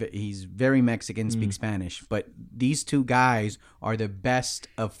 He's very Mexican, speaks Spanish. But these 2 guys are the best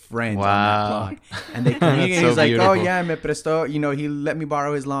of friends on that block. And they communicate. So he's like, beautiful. oh yeah, me prestó. He let me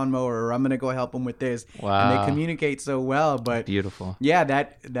borrow his lawnmower, or I'm gonna go help him with this. Wow. And they communicate so well. But beautiful. Yeah,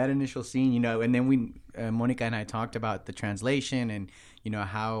 that initial scene, and then Monica and I talked about the translation and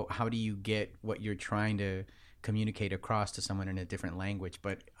how do you get what you're trying to communicate across to someone in a different language.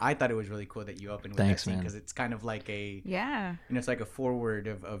 But I thought it was really cool that you opened with that scene because it's kind of like it's like a forward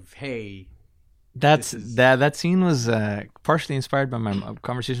of hey, that scene was partially inspired by my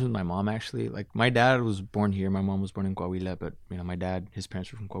conversation with my mom. Actually, like my dad was born here, my mom was born in Coahuila, but my dad, his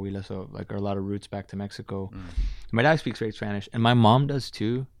parents were from Coahuila, so like there are a lot of roots back to Mexico. My dad speaks great Spanish and my mom does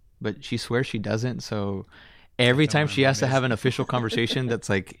too, but she swears she doesn't. So every time she has to have an official conversation that's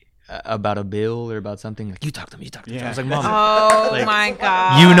like about a bill or about something, like you talk to me. I was like, Mom, my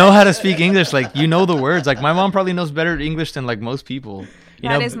God, you know how to speak English, like you know the words. Like my mom probably knows better English than like most people.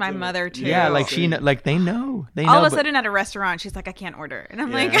 That is my mother too. Yeah, like they know. All of a sudden at a restaurant, she's like, I can't order, and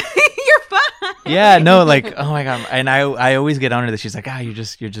I'm like, you're fine. Yeah, no, like oh my God, and I always get on her that she's like,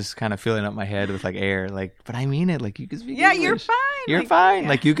 you're just kind of filling up my head with like air, like, but I mean it, like you can speak English. You're fine. You're fine.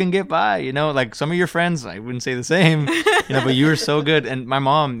 Like you can get by, like some of your friends, I wouldn't say the same, but you were so good. And my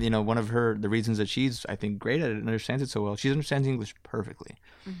mom, one of the reasons that she's, I think, great at it and understands it so well, she understands English perfectly.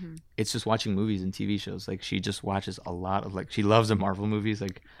 Mm-hmm. It's just watching movies and TV shows. Like she just watches a lot of she loves the Marvel movies.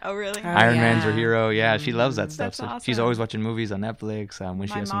 Like oh really? Iron Man's her hero. Yeah, she loves that stuff. That's so awesome. She's always watching movies on Netflix when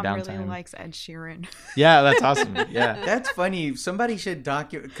she has some downtime. My mom really likes Ed Sheeran. Yeah, that's awesome. Yeah, that's funny. Somebody should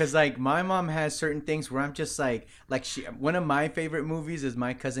document because like my mom has certain things where I'm just like one of my favorite movies is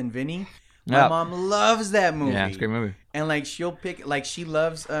My Cousin Vinny. My mom loves that movie. Yeah, it's a great movie. And like she'll pick she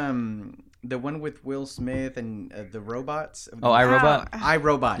loves the one with Will Smith and the robots. Oh, iRobot?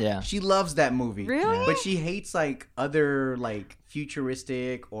 iRobot. Yeah. She loves that movie. Really? But she hates like other like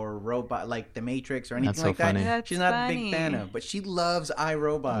futuristic or robot like The Matrix or anything like funny. that. That's She's not funny. a big fan of, but she loves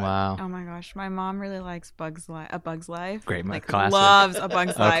iRobot. Wow. Oh my gosh, my mom really likes A Bug's Life. Great, like classic. loves A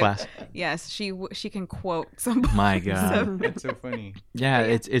Bug's Life. Classic. Yes, she can quote some. My God, that's so funny. Yeah,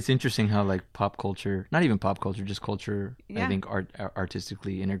 it's interesting how like pop culture, not even pop culture, just culture. Yeah. I think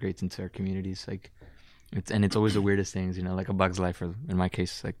artistically integrates into our communities. Like it's always the weirdest things, like A Bug's Life, or in my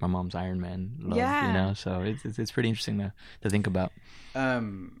case, like my mom's Iron Man love. Yeah. So it's pretty interesting to think about.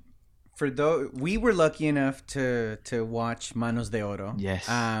 for those, we were lucky enough to watch Manos de Oro. Yes.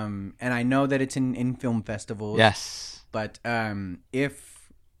 And I know that it's in film festivals. Yes. But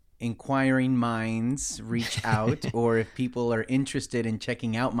if inquiring minds reach out, or if people are interested in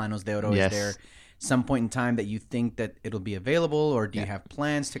checking out Manos de Oro, Yes. is there some point in time that you think that it'll be available, or do you have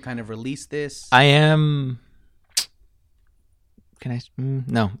plans to kind of release this? I am. Can I?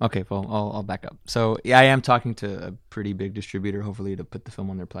 No. Okay. Well, I'll back up. So yeah, I am talking to a pretty big distributor, hopefully, to put the film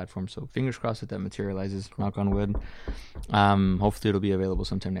on their platform. So fingers crossed that materializes. Knock on wood. Hopefully, it'll be available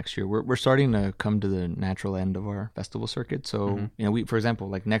sometime next year. We're starting to come to the natural end of our festival circuit. So we, for example,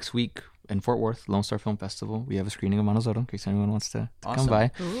 like next week in Fort Worth, Lone Star Film Festival, we have a screening of Manos de Oro in case anyone wants to come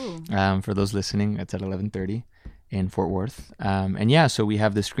by. Ooh. For those listening, it's at 11:30. In Fort Worth. And yeah, so we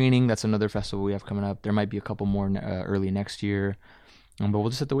have the screening. That's another festival we have coming up. There might be a couple more early next year, but we'll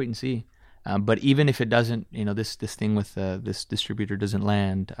just have to wait and see. But even if it doesn't, this thing with this distributor doesn't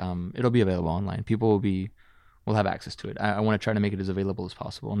land, it'll be available online. People will have access to it. I want to try to make it as available as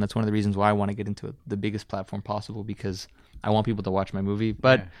possible. And that's one of the reasons why I want to get into the biggest platform possible, because I want people to watch my movie.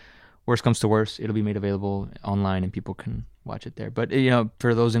 But worst comes to worst, it'll be made available online and people can watch it there. But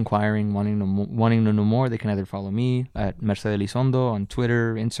for those inquiring, wanting to know more, they can either follow me at Mercedes Elizondo on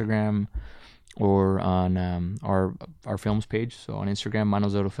Twitter, Instagram, or on our films page. So on Instagram,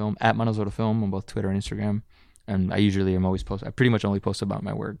 Manos de Oro Film, at Manos de Oro Film on both Twitter and Instagram. And I usually am always I pretty much only post about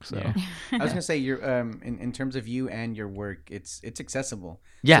my work. So I was gonna say, you're in terms of you and your work, it's accessible.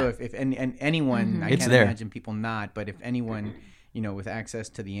 Yeah. So if anyone, I It's can't there. imagine people not, but if anyone, with access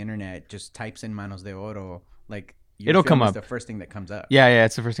to the internet, just types in Manos de Oro, like your It'll film come is up. the first thing that comes up. yeah,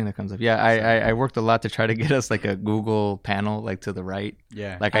 it's the first thing that comes up. Yeah, I worked a lot to try to get us like a Google panel, like to the right.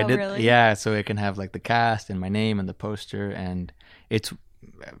 Yeah. Like Oh, I did. really? Yeah, so it can have like the cast and my name and the poster, and it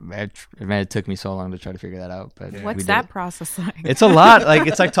took me so long to try to figure that out. But we What's did that it. process like? It's a lot. Like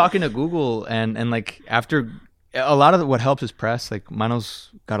it's like talking to Google, and like after a lot of what helps is press. Like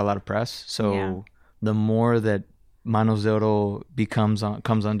Manos got a lot of press, so Yeah. the more that Manos de Oro comes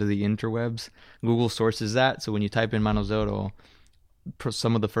onto the interwebs, Google sources that. So when you type in Manos de Oro,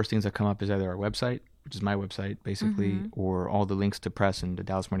 some of the first things that come up is either our website, which is my website basically, or all the links to press and the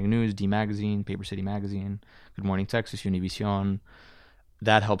Dallas Morning News, D Magazine, Paper City Magazine, Good Morning Texas, Univision.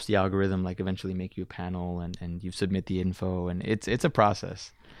 That helps the algorithm like eventually make you a panel, and you submit the info, and it's a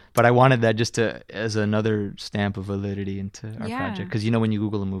process. But I wanted that just as another stamp of validity into our project, because when you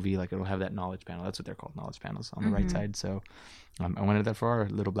Google a movie, like it'll have that knowledge panel. That's what they're called, knowledge panels on the right side. So I wanted that for our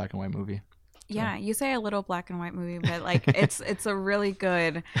little black and white movie. Yeah, you say a little black and white movie, but like it's a really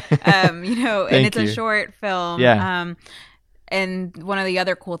good, and it's a short film. Yeah. And one of the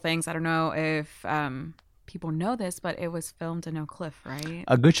other cool things, I don't know if people know this, but it was filmed in Oak Cliff, right?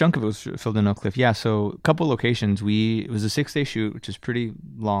 A good chunk of it was filmed in Oak Cliff. Yeah, so a couple locations. It was a 6-day shoot, which is pretty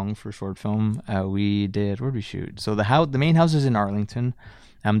long for short film. We did, where did we shoot? So the main house is in Arlington.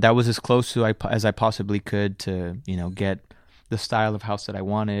 That was as close to as I possibly could to get the style of house that I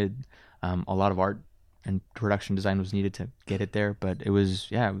wanted. A lot of art and production design was needed to get it there, but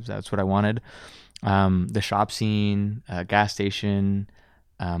that's what I wanted. The shop scene, gas station,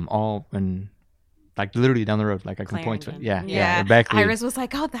 all in like literally down the road. Like I can point to it. Yeah. Beckley. Iris was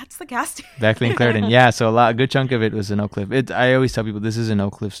like, "Oh, that's the gas station." Beckley and Clarendon. Yeah, so a good chunk of it was in Oak Cliff. I always tell people this is an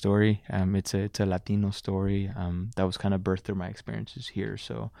Oak Cliff story. It's a Latino story. That was kind of birthed through my experiences here.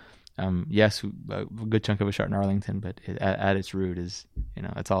 So. Yes, a good chunk of it shot in Arlington, but at its root is,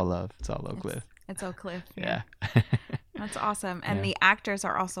 it's all love. It's all Oak Cliff. It's Oak Cliff. Yeah. That's awesome. And the actors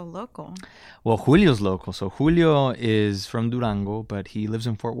are also local. Well, Julio's local. So Julio is from Durango, but he lives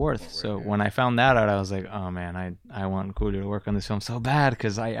in Fort Worth. So when I found that out, I was like, oh man, I want Julio to work on this film so bad,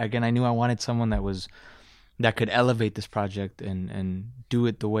 because I knew I wanted someone that could elevate this project and do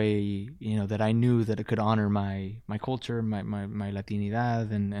it the way that I knew that it could honor my culture, my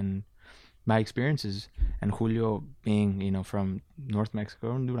Latinidad and my experiences. And Julio being from North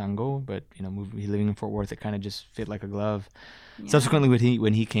Mexico and Durango, but living in Fort Worth, it kind of just fit like a glove. Yeah. Subsequently,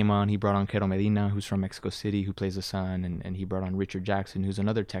 when he came on, he brought on Quero Medina, who's from Mexico City, who plays the son, and he brought on Richard Jackson, who's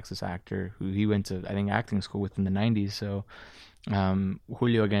another Texas actor who he went to, I think, acting school with in the 90s. So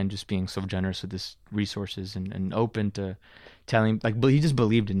Julio, again, just being so generous with his resources and open to telling, like, he just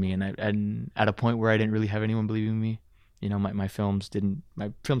believed in me, and at a point where I didn't really have anyone believing in me. My films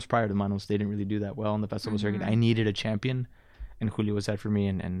prior to Manos, they didn't really do that well in the festival circuit. I needed a champion, and Julio was that for me,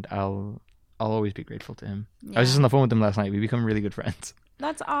 and I'll always be grateful to him. Yeah. I was just on the phone with him last night. We become really good friends.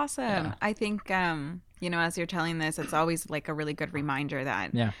 That's awesome. Yeah. I think as you're telling this, it's always like a really good reminder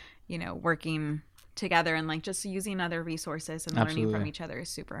that working together, and like just using other resources and learning Absolutely. from each other is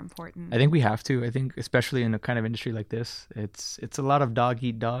super important. I think we have to. I think especially in a kind of industry like this, it's a lot of dog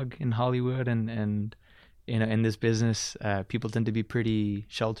eat dog in Hollywood, and you know, in this business, people tend to be pretty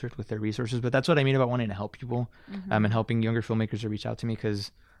sheltered with their resources. But that's what I mean about wanting to help people, and helping younger filmmakers to reach out to me,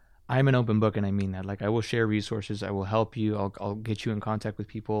 because I'm an open book, and I mean that. Like, I will share resources, I will help you, I'll get you in contact with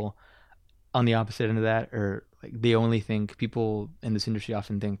people. On the opposite end of that, or like they only think, people in this industry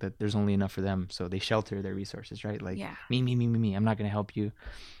often think that there's only enough for them, so they shelter their resources, right? Like, Yeah. me, I'm not going to help you.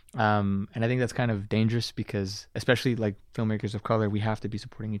 And I think that's kind of dangerous, because especially like filmmakers of color, we have to be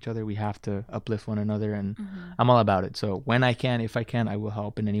supporting each other, we have to uplift one another, and I'm all about it. So when I can, if I can, I will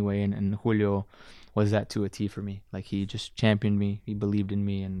help in any way, and Julio was that to a T for me. Like, he just championed me, he believed in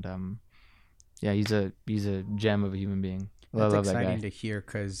me, and yeah, he's a gem of a human being. That's love that guy. exciting to hear,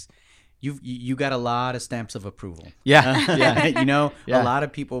 because you got a lot of stamps of approval. Yeah, yeah. You know, Yeah. a lot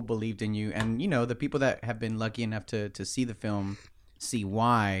of people believed in you, and you know, the people that have been lucky enough to see the film see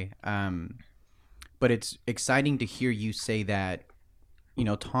why. But it's exciting to hear you say that, you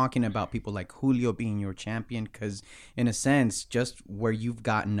know, talking about people like Julio being your champion, because in a sense, just where you've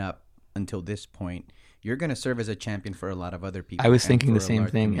gotten up until this point, you're going to serve as a champion for a lot of other people. I was and thinking for the a same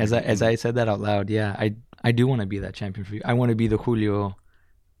large thing as community. I said that out loud. Yeah, I do want to be that champion for you. I want to be the Julio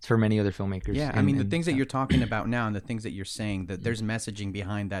for many other filmmakers. Yeah, I And- mean, the and- things that you're talking about now and the things that you're saying, that there's messaging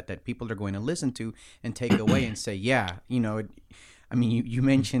behind that people are going to listen to and take away and say, yeah, you know, I mean, you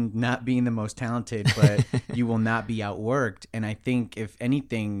mentioned not being the most talented, but you will not be outworked. And I think, if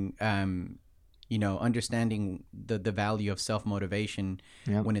anything, you know, understanding the value of self-motivation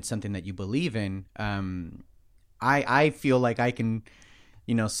Yep. when it's something that you believe in, I feel like I can,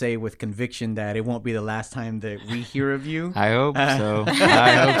 you know, say with conviction that it won't be the last time that we hear of you. I hope so.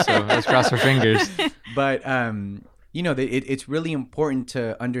 I hope so. Let's cross our fingers. But you know, it's really important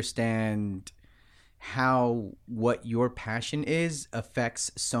to understand how what your passion is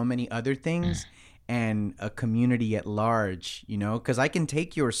affects so many other things and a community at large, you know, because I can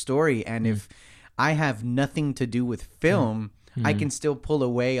take your story, and if I have nothing to do with film, I can still pull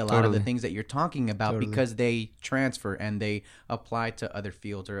away a lot of the Totally. things that you're talking about, Totally. because they transfer and they apply to other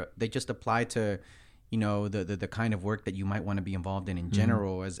fields, or they just apply to, you know, the kind of work that you might want to be involved in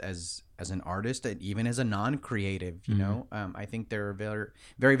general as an artist, and even as a non-creative, you know. I think there are very,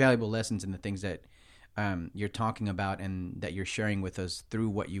 very valuable lessons in the things that you're talking about and that you're sharing with us through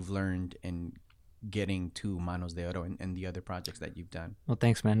what you've learned in getting to Manos de Oro and the other projects that you've done. Well,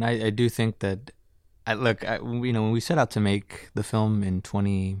 thanks, man. I do think that, you know, when we set out to make the film in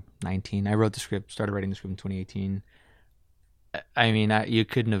 2019, I wrote the script, started writing the script in 2018. I mean, you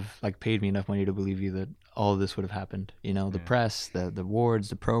couldn't have like paid me enough money to believe you that all of this would have happened. You know, the press, the awards,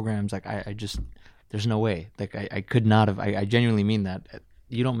 the programs. Like, I just, there's no way. Like, I could not have. I genuinely mean that.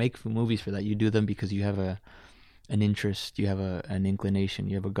 You don't make movies for that. You do them because you have an interest, you have an inclination,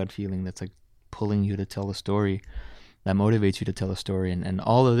 you have a gut feeling that's like pulling you to tell a story, that motivates you to tell a story, and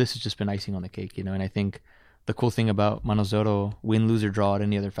all of this has just been icing on the cake, you know. And I think the cool thing about Manos de Oro, win, lose, or draw at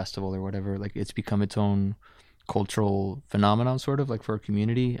any other festival or whatever, like, it's become its own cultural phenomenon, sort of like, for a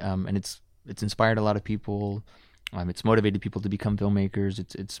community, and it's inspired a lot of people. It's motivated people to become filmmakers.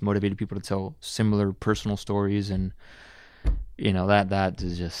 It's motivated people to tell similar personal stories, and you know, that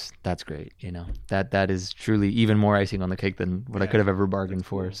is just, that's great. You know, that is truly even more icing on the cake than what I could have ever bargained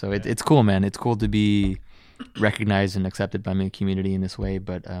for. Cool. So it's cool, man. It's cool to be recognized and accepted by my community in this way.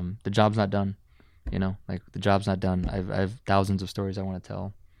 But the job's not done. You know, like, the job's not done. I've thousands of stories I want to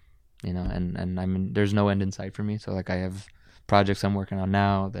tell. You know, and I mean, there's no end in sight for me. So like, I have projects I'm working on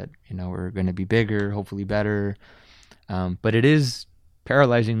now that, you know, are going to be bigger, hopefully better. But it is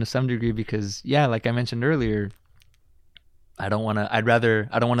paralyzing to some degree, because, yeah, like I mentioned earlier, I don't want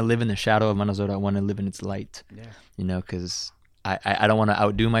to live in the shadow of Manos de Oro. I want to live in its light, Yeah. you know, because I don't want to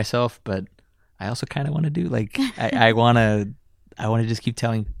outdo myself, but I also kind of want to do, like, I want to just keep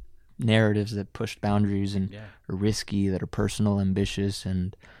telling narratives that push boundaries and are risky, that are personal, ambitious,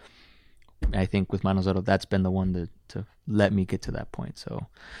 and I think with Manos de Oro, that's been the one to let me get to that point. So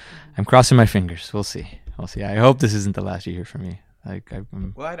I'm crossing my fingers. We'll see. I hope this isn't the last you hear from me. Like,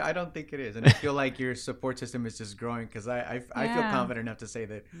 Well, I don't think it is, and I feel like your support system is just growing, because I feel Yeah. confident enough to say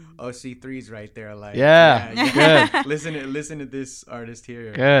that OC3's right there. Like, Yeah, listen to this artist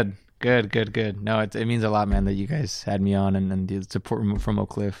here. Good. No, it means a lot, man, that you guys had me on, and the support from Oak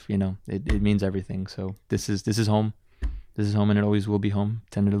Cliff. You know, it means everything. So this is home. This is home, and it always will be home,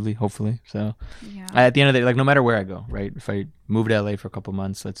 tentatively, hopefully. So Yeah. at the end of the day, like, no matter where I go, right? If I move to LA for a couple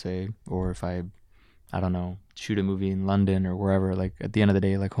months, let's say, or if I don't know, shoot a movie in London or wherever, like, at the end of the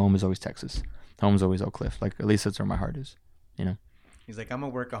day, like, home is always Texas. Home is always Oak Cliff. Like, at least that's where my heart is, you know? He's like, I'm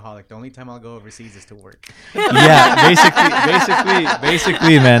a workaholic. The only time I'll go overseas is to work. Yeah,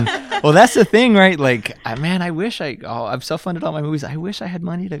 basically, man. Well, that's the thing, right? Like, man, I wish I've self-funded all my movies. I wish I had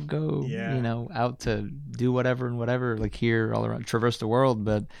money to go, out to do whatever and whatever, like here, all around, traverse the world.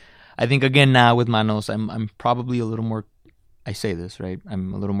 But I think, again, now with Manos, I'm probably a little more, I say this, right?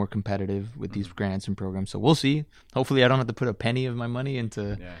 I'm a little more competitive with these grants and programs. So we'll see. Hopefully I don't have to put a penny of my money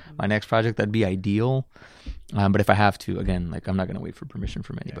into my next project. That'd be ideal. But if I have to, again, like, I'm not going to wait for permission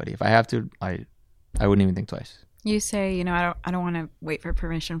from anybody. If I have to, I wouldn't even think twice. You say, I don't want to wait for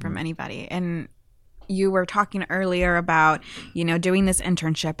permission from anybody. And you were talking earlier about, doing this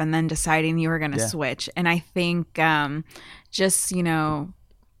internship and then deciding you were going to switch. And I think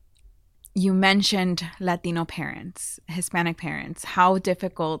you mentioned Latino parents, Hispanic parents, how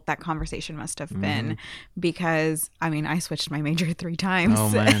difficult that conversation must have been, because I switched my major 3 times. Oh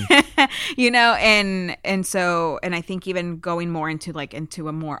man. And I think even going more into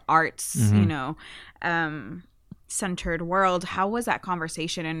a more arts, centered world, how was that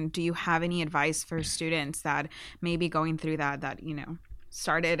conversation? And do you have any advice for students that may be going through that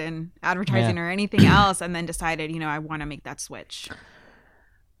started in advertising or anything else and then decided, I want to make that switch?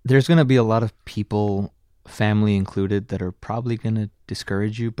 There's going to be a lot of people, family included, that are probably going to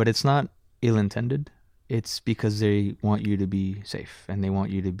discourage you, but it's not ill-intended. It's because they want you to be safe and they want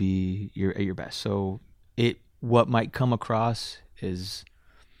you to be at your best. So what might come across is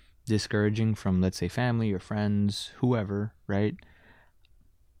discouraging from, let's say, family or friends, whoever, right?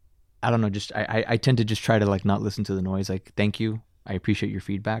 I don't know, I tend to just try to not listen to the noise. Like, thank you, I appreciate your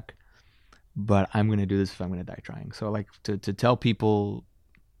feedback, but I'm going to do this if I'm going to die trying. So to tell people,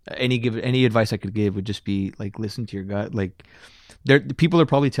 any advice I could give would just be listen to your gut. People are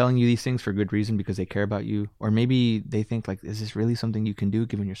probably telling you these things for good reason, because they care about you, or maybe they think is this really something you can do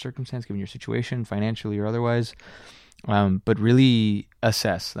given your circumstance, given your situation, financially or otherwise? But really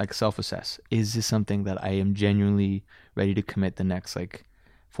assess, self-assess. Is this something that I am genuinely ready to commit the next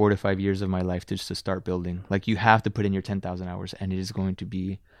 4 to 5 years of my life to start building? You have to put in your 10,000 hours, and it is going to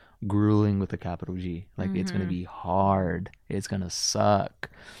be grueling with a capital G. It's going to be hard. It's going to suck.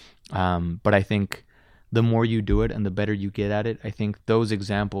 But I think the more you do it and the better you get at it, I think those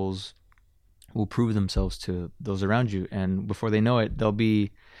examples will prove themselves to those around you. And before they know it, they'll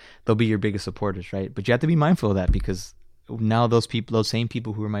be your biggest supporters, right? But you have to be mindful of that, because now those same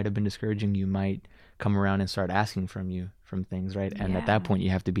people who might have been discouraging you might come around and start asking from things, right? And at that point, you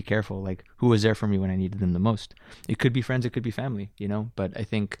have to be careful. Who was there for me when I needed them the most? It could be friends, it could be family, But I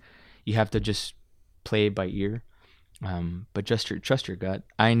think you have to just play it by ear. But just trust your gut.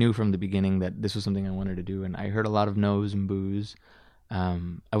 I knew from the beginning that this was something I wanted to do, and I heard a lot of no's and boos.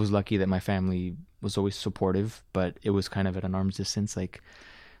 I was lucky that my family was always supportive, but it was kind of at an arm's distance. At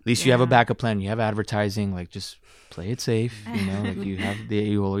least you have a backup plan. You have advertising. Just play it safe.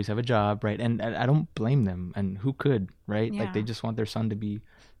 You always have a job, right? And I don't blame them. And who could, right? Yeah. They just want their son to be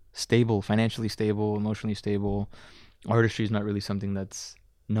stable, financially stable, emotionally stable. Artistry is not really something that's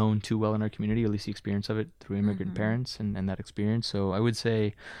known too well in our community, or at least the experience of it through immigrant parents and that experience. So I would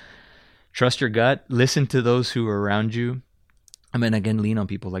say, trust your gut. Listen to those who are around you. Again, lean on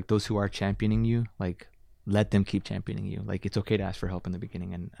people those who are championing you. Let them keep championing you. It's okay to ask for help in the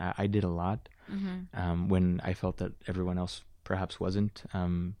beginning, and I did a lot when I felt that everyone else perhaps wasn't.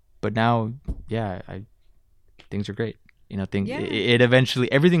 But now, things are great. It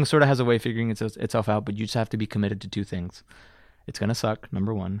eventually, everything sort of has a way of figuring itself out, but you just have to be committed to 2 things. It's going to suck,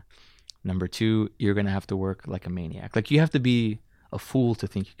 number 1. Number 2, you're going to have to work like a maniac. You have to be a fool to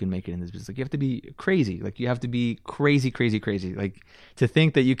think you can make it in this business. You have to be crazy. You have to be crazy. To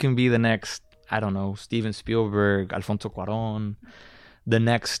think that you can be the next, I don't know, Steven Spielberg, Alfonso Cuarón, the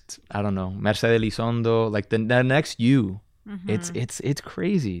next, I don't know, Mercedes Elizondo, the next you. It's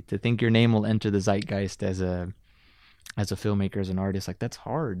crazy to think your name will enter the zeitgeist as a filmmaker, as an artist. That's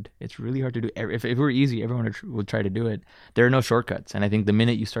hard. It's really hard to do. If it were easy, everyone would try to do it. There are no shortcuts. And I think the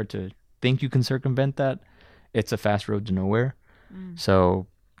minute you start to think you can circumvent that, it's a fast road to nowhere. So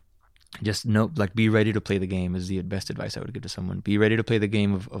just be ready to play the game is the best advice I would give to someone. Be ready to play the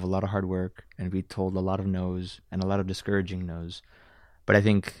game of a lot of hard work and be told a lot of no's and a lot of discouraging no's. But I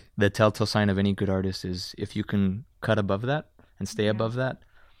think the telltale sign of any good artist is if you can cut above that and stay above that,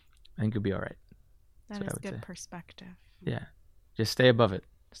 I think you'll be all right. That is good perspective. Yeah. Just stay above it.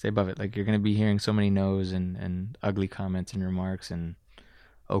 You're going to be hearing so many no's and ugly comments and remarks and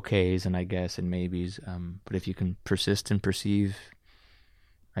okays and I guess and maybes. But if you can persist and perceive,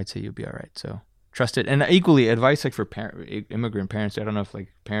 I'd say you'll be all right. So trust it. And equally, advice for immigrant parents. I don't know if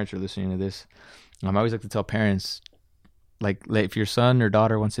parents are listening to this. I always like to tell parents, if your son or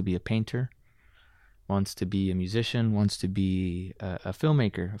daughter wants to be a painter, wants to be a musician, wants to be a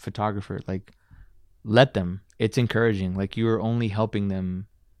filmmaker, a photographer, like let them. It's encouraging. Like you are only helping them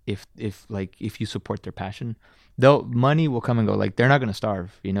if you support their passion. Though money will come and go. Like they're not going to starve.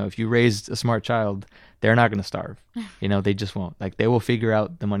 You know, if you raised a smart child, they're not going to starve. You know, they just won't. Like they will figure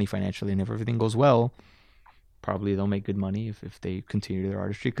out the money financially, and if everything goes well, probably they'll make good money if they continue their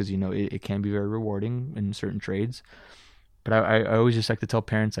artistry, because you know it can be very rewarding in certain trades. But I always just like to tell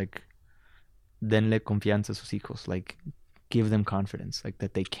parents, like, denle confianza a sus hijos, like give them confidence, like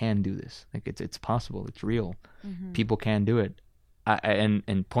that they can do this, like it's possible, it's real, people can do it.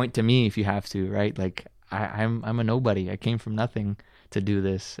 And point to me if you have to, right? Like I'm a nobody. I came from nothing to do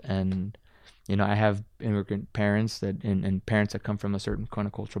this, and you know I have immigrant parents that and parents that come from a certain kind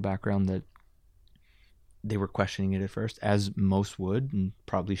of cultural background that they were questioning it at first, as most would and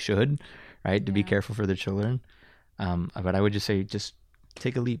probably should, right? To be careful for their children. But I would just say, just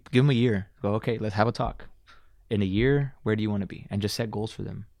take a leap, give them a year, go, okay, let's have a talk. In a year, where do you want to be? And just set goals for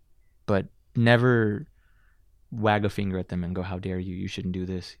them, but never wag a finger at them and go, how dare you, you shouldn't do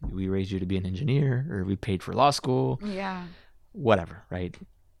this, we raised you to be an engineer, or we paid for law school, whatever, right?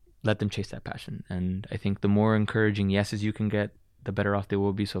 Let them chase that passion. And I think the more encouraging yeses you can get, the better off they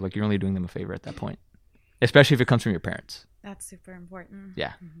will be. So like you're only doing them a favor at that point, especially if it comes from your parents. That's super important.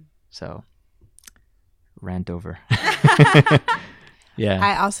 Yeah. So rant over. Yeah.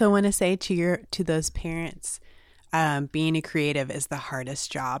 I also want to say to those parents, being a creative is the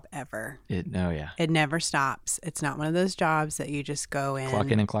hardest job ever. It never stops. It's not one of those jobs that you just go in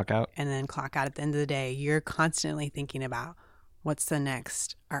and clock out and then clock out at the end of the day. You're constantly thinking about what's the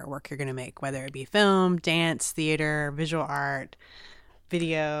next artwork you're going to make, whether it be film, dance, theater, visual art,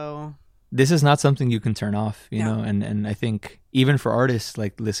 video. This is not something you can turn off, you know, and I think even for artists,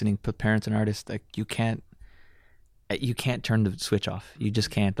 like listening, parents and artists, like you can't turn the switch off. You just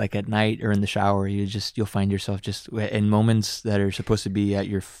can't. Like at night or in the shower, you'll find yourself just in moments that are supposed to be at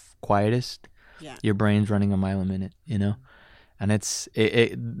your quietest. Yeah. Your brain's running a mile a minute, you know? And it's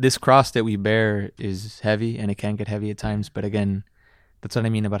this cross that we bear is heavy, and it can get heavy at times. But again, that's what I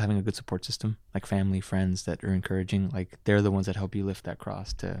mean about having a good support system, like family, friends that are encouraging. Like they're the ones that help you lift that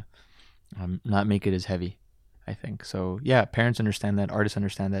cross to not make it as heavy, I think. So yeah, parents understand that, artists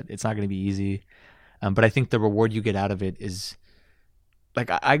understand that. It's not going to be easy. But I think the reward you get out of it is, like,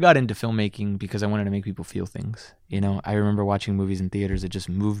 I got into filmmaking because I wanted to make people feel things. You know, I remember watching movies in theaters that just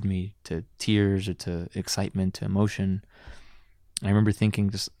moved me to tears or to excitement, to emotion. I remember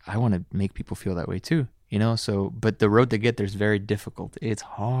thinking, I want to make people feel that way too. You know, so, but the road to get there is very difficult. It's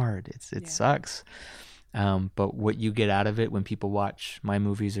hard. It sucks. But what you get out of it when people watch my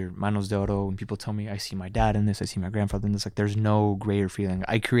movies or Manos de Oro, when people tell me, I see my dad in this, I see my grandfather in this, like there's no greater feeling.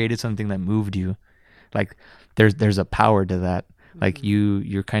 I created something that moved you. Like there's a power to that. Like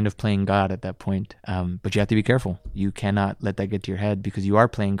you're kind of playing God at that point. But you have to be careful. You cannot let that get to your head, because you are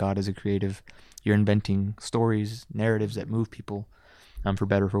playing God as a creative. You're inventing stories, narratives that move people, for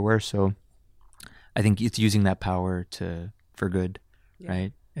better or for worse. So I think it's using that power for good,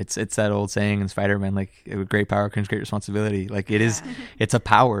 right? It's that old saying in Spider-Man, like with great power comes great responsibility. Like it is, it's a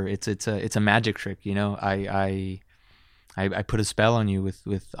power. It's a magic trick. You know, I put a spell on you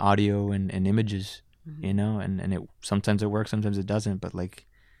with audio and images. You know, and it sometimes it works, sometimes it doesn't, but like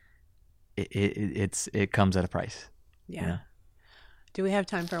it comes at a price. Yeah. You know? Do we have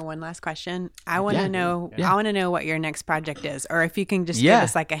time for one last question? I want to know. I want to know what your next project is, or if you can just give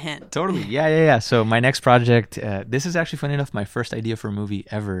us like a hint. Totally. Yeah. So my next project. This is actually, funny enough, my first idea for a movie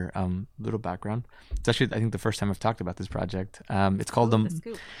ever. Little background. It's actually, I think, the first time I've talked about this project. It's called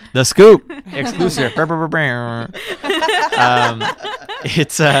The Scoop exclusive.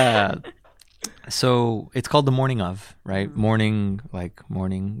 So it's called The Morning Of, right? Mourning, like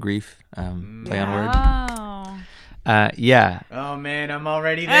mourning, grief, play on word. Yeah. Oh man, I'm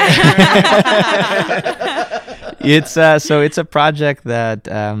already there. It's it's a project that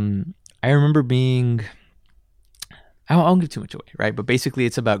I remember being. I won't give too much away, right? But basically,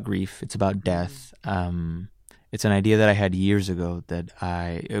 it's about grief. It's about death. It's an idea that I had years ago that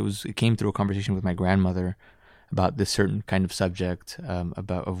it came through a conversation with my grandmother about this certain kind of subject,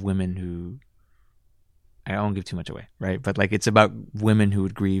 of women who. I won't give too much away, right? But like it's about women who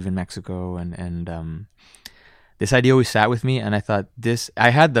would grieve in Mexico, and this idea always sat with me, and I thought I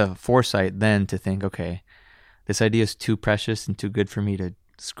had the foresight then to think, okay, this idea is too precious and too good for me to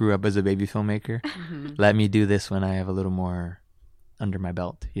screw up as a baby filmmaker. Let me do this when I have a little more under my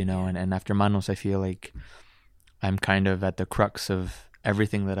belt, you know? And after Manos, I feel like I'm kind of at the crux of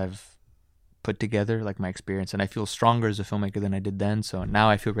everything that I've put together, like my experience, and I feel stronger as a filmmaker than I did then. So now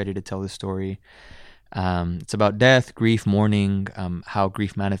I feel ready to tell this story. It's about death, grief, mourning, how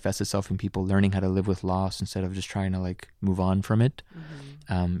grief manifests itself in people learning how to live with loss instead of just trying to like move on from it.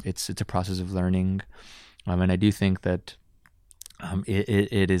 It's a process of learning, and I do think that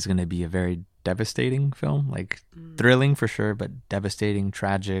it is going to be a very devastating film, like thrilling for sure, but devastating,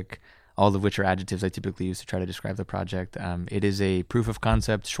 tragic, all of which are adjectives I typically use to try to describe the project. It is a proof of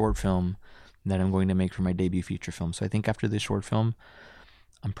concept short film that I'm going to make for my debut feature film. So I think after this short film,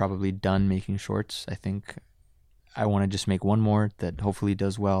 I'm probably done making shorts. I think I want to just make one more that hopefully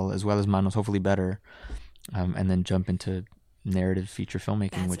does well as Manos, hopefully better, and then jump into narrative feature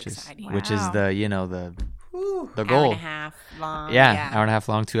filmmaking, which is the the goal. Hour and a half long. Yeah, hour and a half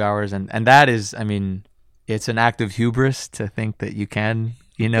long, 2 hours, and that is, I mean, it's an act of hubris to think that you can,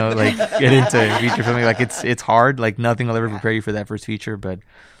 like get into feature filming. Like it's hard. Like nothing will ever prepare you for that first feature, but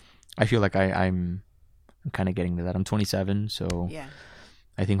I feel like I'm kind of getting to that. I'm 27, so Yeah.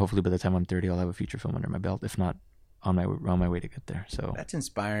 I think hopefully by the time I'm 30, I'll have a feature film under my belt. If not, on my way to get there. So That's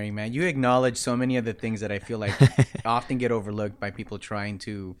inspiring, man. You acknowledge so many of the things that I feel like often get overlooked by people trying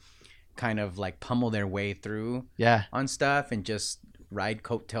to kind of like pummel their way through yeah, on stuff and just ride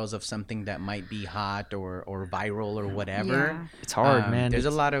coattails of something that might be hot or viral or whatever. Yeah. it's hard, man. There's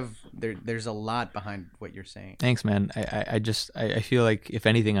It's- there's a lot behind what you're saying. Thanks, man. I feel like if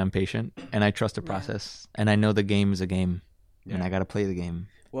anything, I'm patient and I trust the process, and I know the game is a game, and Yeah. I got to play the game.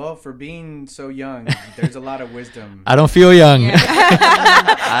 Well, for being so young, there's a lot of wisdom. I don't feel young.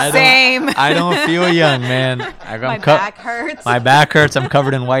 Same. I don't feel young, man. My back hurts. My back hurts. I'm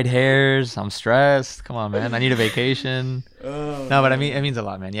covered in white hairs. I'm stressed. Come on, man. I need a vacation. Oh, No, but I mean, it means a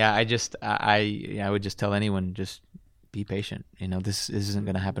lot, man. Yeah, I would just tell anyone, just be patient. This isn't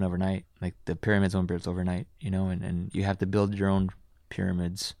gonna happen overnight. Like the pyramids won't build overnight. And you have to build your own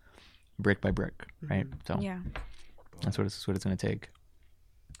pyramids, brick by brick, right? So Yeah. that's what it's gonna take.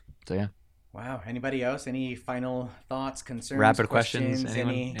 So yeah. Wow. Anybody else? Any final thoughts, concerns, Rapid questions.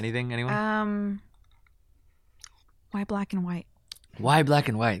 Anyone? Anyone? Why black and white? Why black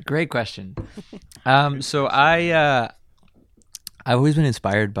and white? Great question. So I've always been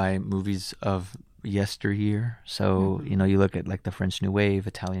inspired by movies of yesteryear. So you look at like the French New Wave,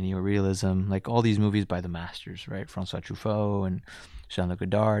 Italian neorealism, like all these movies by the masters, right? Francois Truffaut and Jean-Luc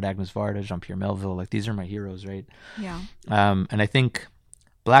Godard, Agnes Varda, Jean-Pierre Melville. Like these are my heroes, right? Yeah. And I think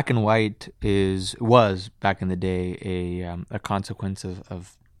black and white was back in the day a consequence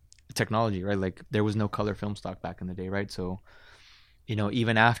of technology, right? Like there was no color film stock back in the day, right? So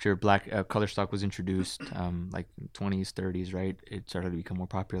even after black color stock was introduced, like 20s, 30s, right, it started to become more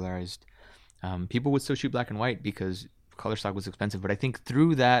popularized. People would still shoot black and white because color stock was expensive. But I think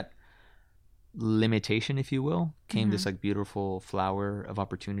through that limitation, if you will, came this like beautiful flower of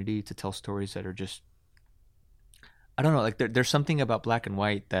opportunity to tell stories that are just, I don't know, like there's something about black and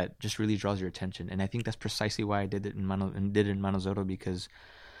white that just really draws your attention. And I think that's precisely why I did it in Mano Zorro, because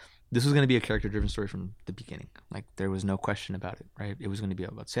this was going to be a character-driven story from the beginning. Like there was no question about it, right? It was going to be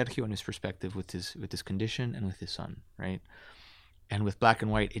about Sergio and his perspective with his condition and with his son, right? And with black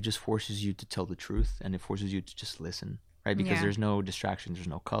and white, it just forces you to tell the truth, and it forces you to just listen, right? Because Yeah. there's no distractions, there's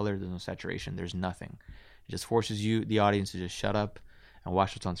no color, there's no saturation, there's nothing. It just forces you, the audience, to just shut up and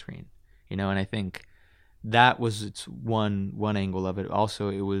watch what's on screen, And I think that was its one angle of it. Also,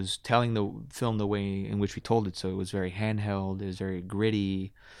 it was telling the film the way in which we told it. So it was very handheld, it was very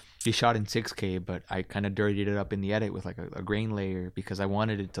gritty. We shot in 6K, but I kind of dirtied it up in the edit with like a grain layer because I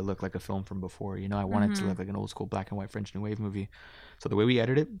wanted it to look like a film from before. I wanted it to look like an old school black and white French New Wave movie. So the way we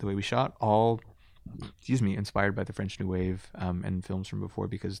edited it, the way we shot, all, inspired by the French New Wave and films from before,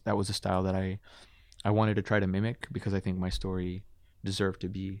 because that was a style that I wanted to try to mimic, because I think my story deserved to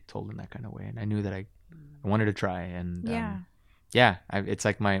be told in that kind of way. And I knew that I wanted to try. And it's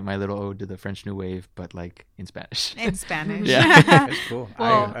like my little ode to the French New Wave, but like in Spanish. In Spanish. Yeah. That's cool.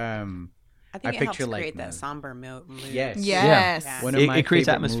 Well, I think I it helps picture, like, create that somber mood. Yes. Yes. Yeah. One of It my creates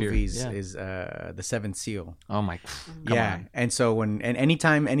favorite atmosphere. movies Yeah. is The Seventh Seal. Oh my! Yeah, on. and so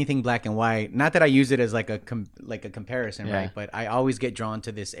anytime anything black and white, not that I use it as like a comparison, Yeah. right? But I always get drawn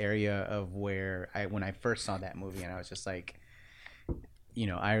to this area of where when I first saw that movie, and I was just like,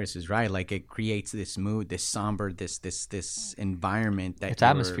 Iris is right. Like it creates this mood, this somber, this environment that It's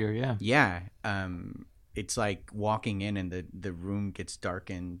atmosphere, yeah. Yeah. It's like walking in and the room gets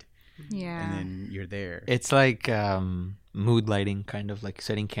darkened, Yeah. and then you're there. It's like mood lighting, kind of like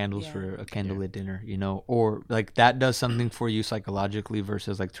setting candles Yeah. for a candlelit dinner, or like that does something for you psychologically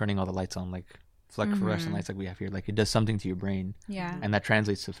versus like turning all the lights on, like fluorescent lights like we have here. Like it does something to your brain, Yeah. and that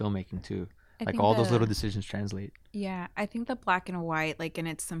translates to filmmaking too. Like think all those little decisions translate. Yeah, I think the black and white, like in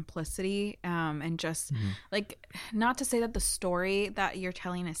its simplicity, and just like, not to say that the story that you're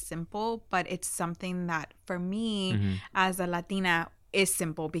telling is simple, but it's something that for me as a Latina is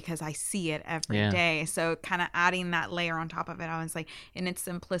simple because I see it every day. So kind of adding that layer on top of it, I was like, in its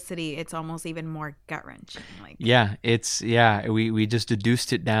simplicity, it's almost even more gut wrenching. Like, we just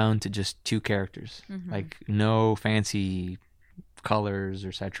deduced it down to just two characters, like no fancy colors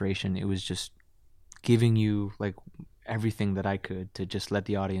or saturation. It was just giving you like everything that I could to just let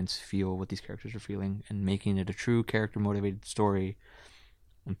the audience feel what these characters are feeling and making it a true character motivated story.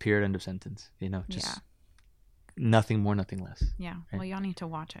 And period, end of sentence. You know, just nothing more, nothing less. Yeah. Right? Well, y'all need to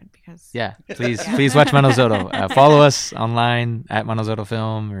watch it because please watch Manos de Oro. Follow us online at Manos de Oro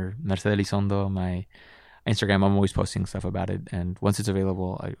Film or Merced Elizondo. My Instagram, I'm always posting stuff about it, and once it's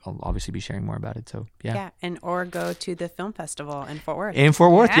available, I'll obviously be sharing more about it. So and or go to the film festival in Fort Worth. In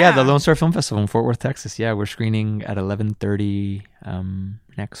Fort Worth, the Lone Star Film Festival in Fort Worth, Texas. Yeah, we're screening at 11:30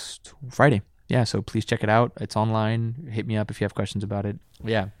 next Friday. Yeah, so please check it out. It's online. Hit me up if you have questions about it.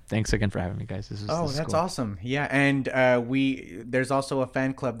 Yeah, thanks again for having me, guys. This is that's cool. awesome. Yeah, and there's also a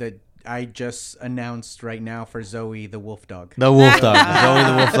fan club that I just announced right now for Zoe the Wolf Dog. The Wolf Dog. Zoe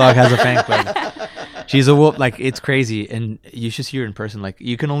the Wolf Dog has a fan club. She's a wolf. Like, it's crazy, and you should see her in person. Like,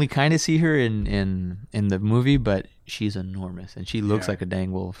 you can only kind of see her in the movie, but she's enormous, and she looks like a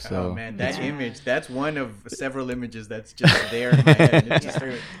dang wolf. So, oh man, that image, that's one of several images that's just there in my head. It's just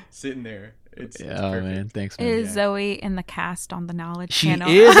her sitting there. It's perfect. Man, thanks, man. Is Zoe in the cast on the Knowledge Channel?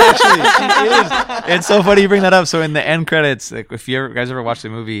 She is actually. She is. It's so funny you bring that up. So in the end credits, like if you guys ever watch the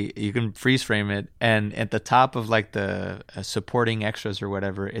movie, you can freeze frame it, and at the top of like the supporting extras or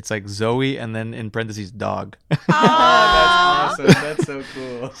whatever, it's like Zoe, and then in parentheses dog. That's awesome. That's so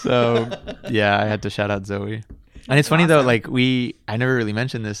cool. So yeah, I had to shout out Zoe. And it's funny though, like I never really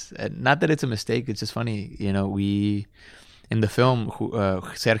mentioned this. Not that it's a mistake. It's just funny, you know. In the film,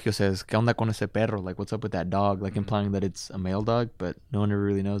 Sergio says, "¿Qué onda con ese perro?" Like, what's up with that dog? Like, implying that it's a male dog, but no one ever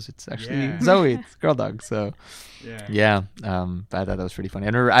really knows it's actually Zoe. It's a girl dog. So, I thought that was pretty funny.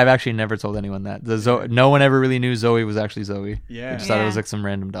 I've actually never told anyone that. No one ever really knew Zoe was actually Zoe. Yeah, they just thought it was like some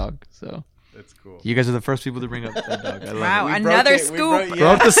random dog. So that's cool. You guys are the first people to bring up that dog. I love Wow, it. another scoop.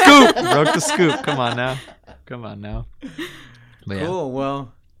 Broke the scoop. Broke the scoop. Come on now. But cool.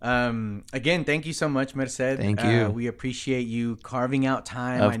 Well. Again, thank you so much, Merced. Thank you. We appreciate you carving out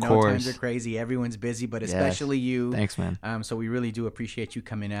time. Of I know course. times are crazy. Everyone's busy, but especially you. Thanks, man. So we really do appreciate you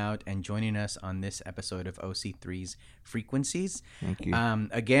coming out and joining us on this episode of OC3's Frequencies. Thank you.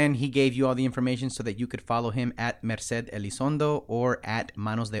 Again, he gave you all the information so that you could follow him at Merced Elizondo or at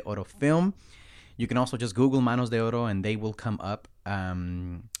Manos de Oro Film. You can also just Google Manos de Oro and they will come up.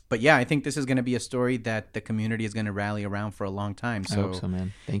 But yeah, I think this is going to be a story that the community is going to rally around for a long time. So, I hope so,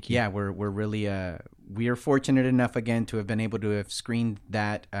 man. Thank you. Yeah, we're really we are fortunate enough again to have been able to have screened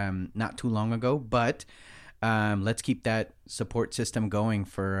that not too long ago. But let's keep that support system going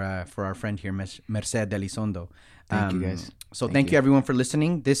for our friend here, Merced Elizondo. Thank you, guys. So thank you everyone for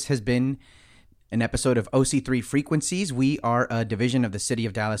listening. This has been an episode of OC3 Frequencies. We are a division of the City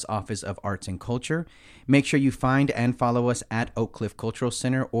of Dallas Office of Arts and Culture. Make sure you find and follow us at Oak Cliff Cultural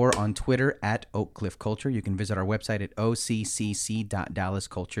Center or on Twitter at Oak Cliff Culture. You can visit our website at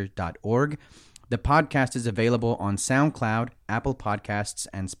occc.dallasculture.org. The podcast is available on SoundCloud, Apple Podcasts,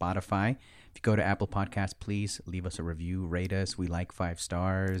 and Spotify. If you go to Apple Podcasts, please leave us a review, rate us. We like 5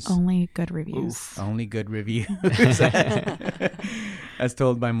 stars. Only good reviews. Only good reviews. As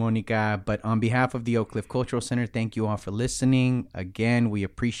told by Monica. But on behalf of the Oak Cliff Cultural Center, thank you all for listening. Again, we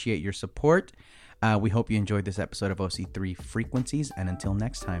appreciate your support. We hope you enjoyed this episode of OC3 Frequencies. And until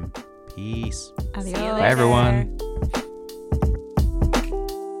next time, peace. Adios. Bye, everyone.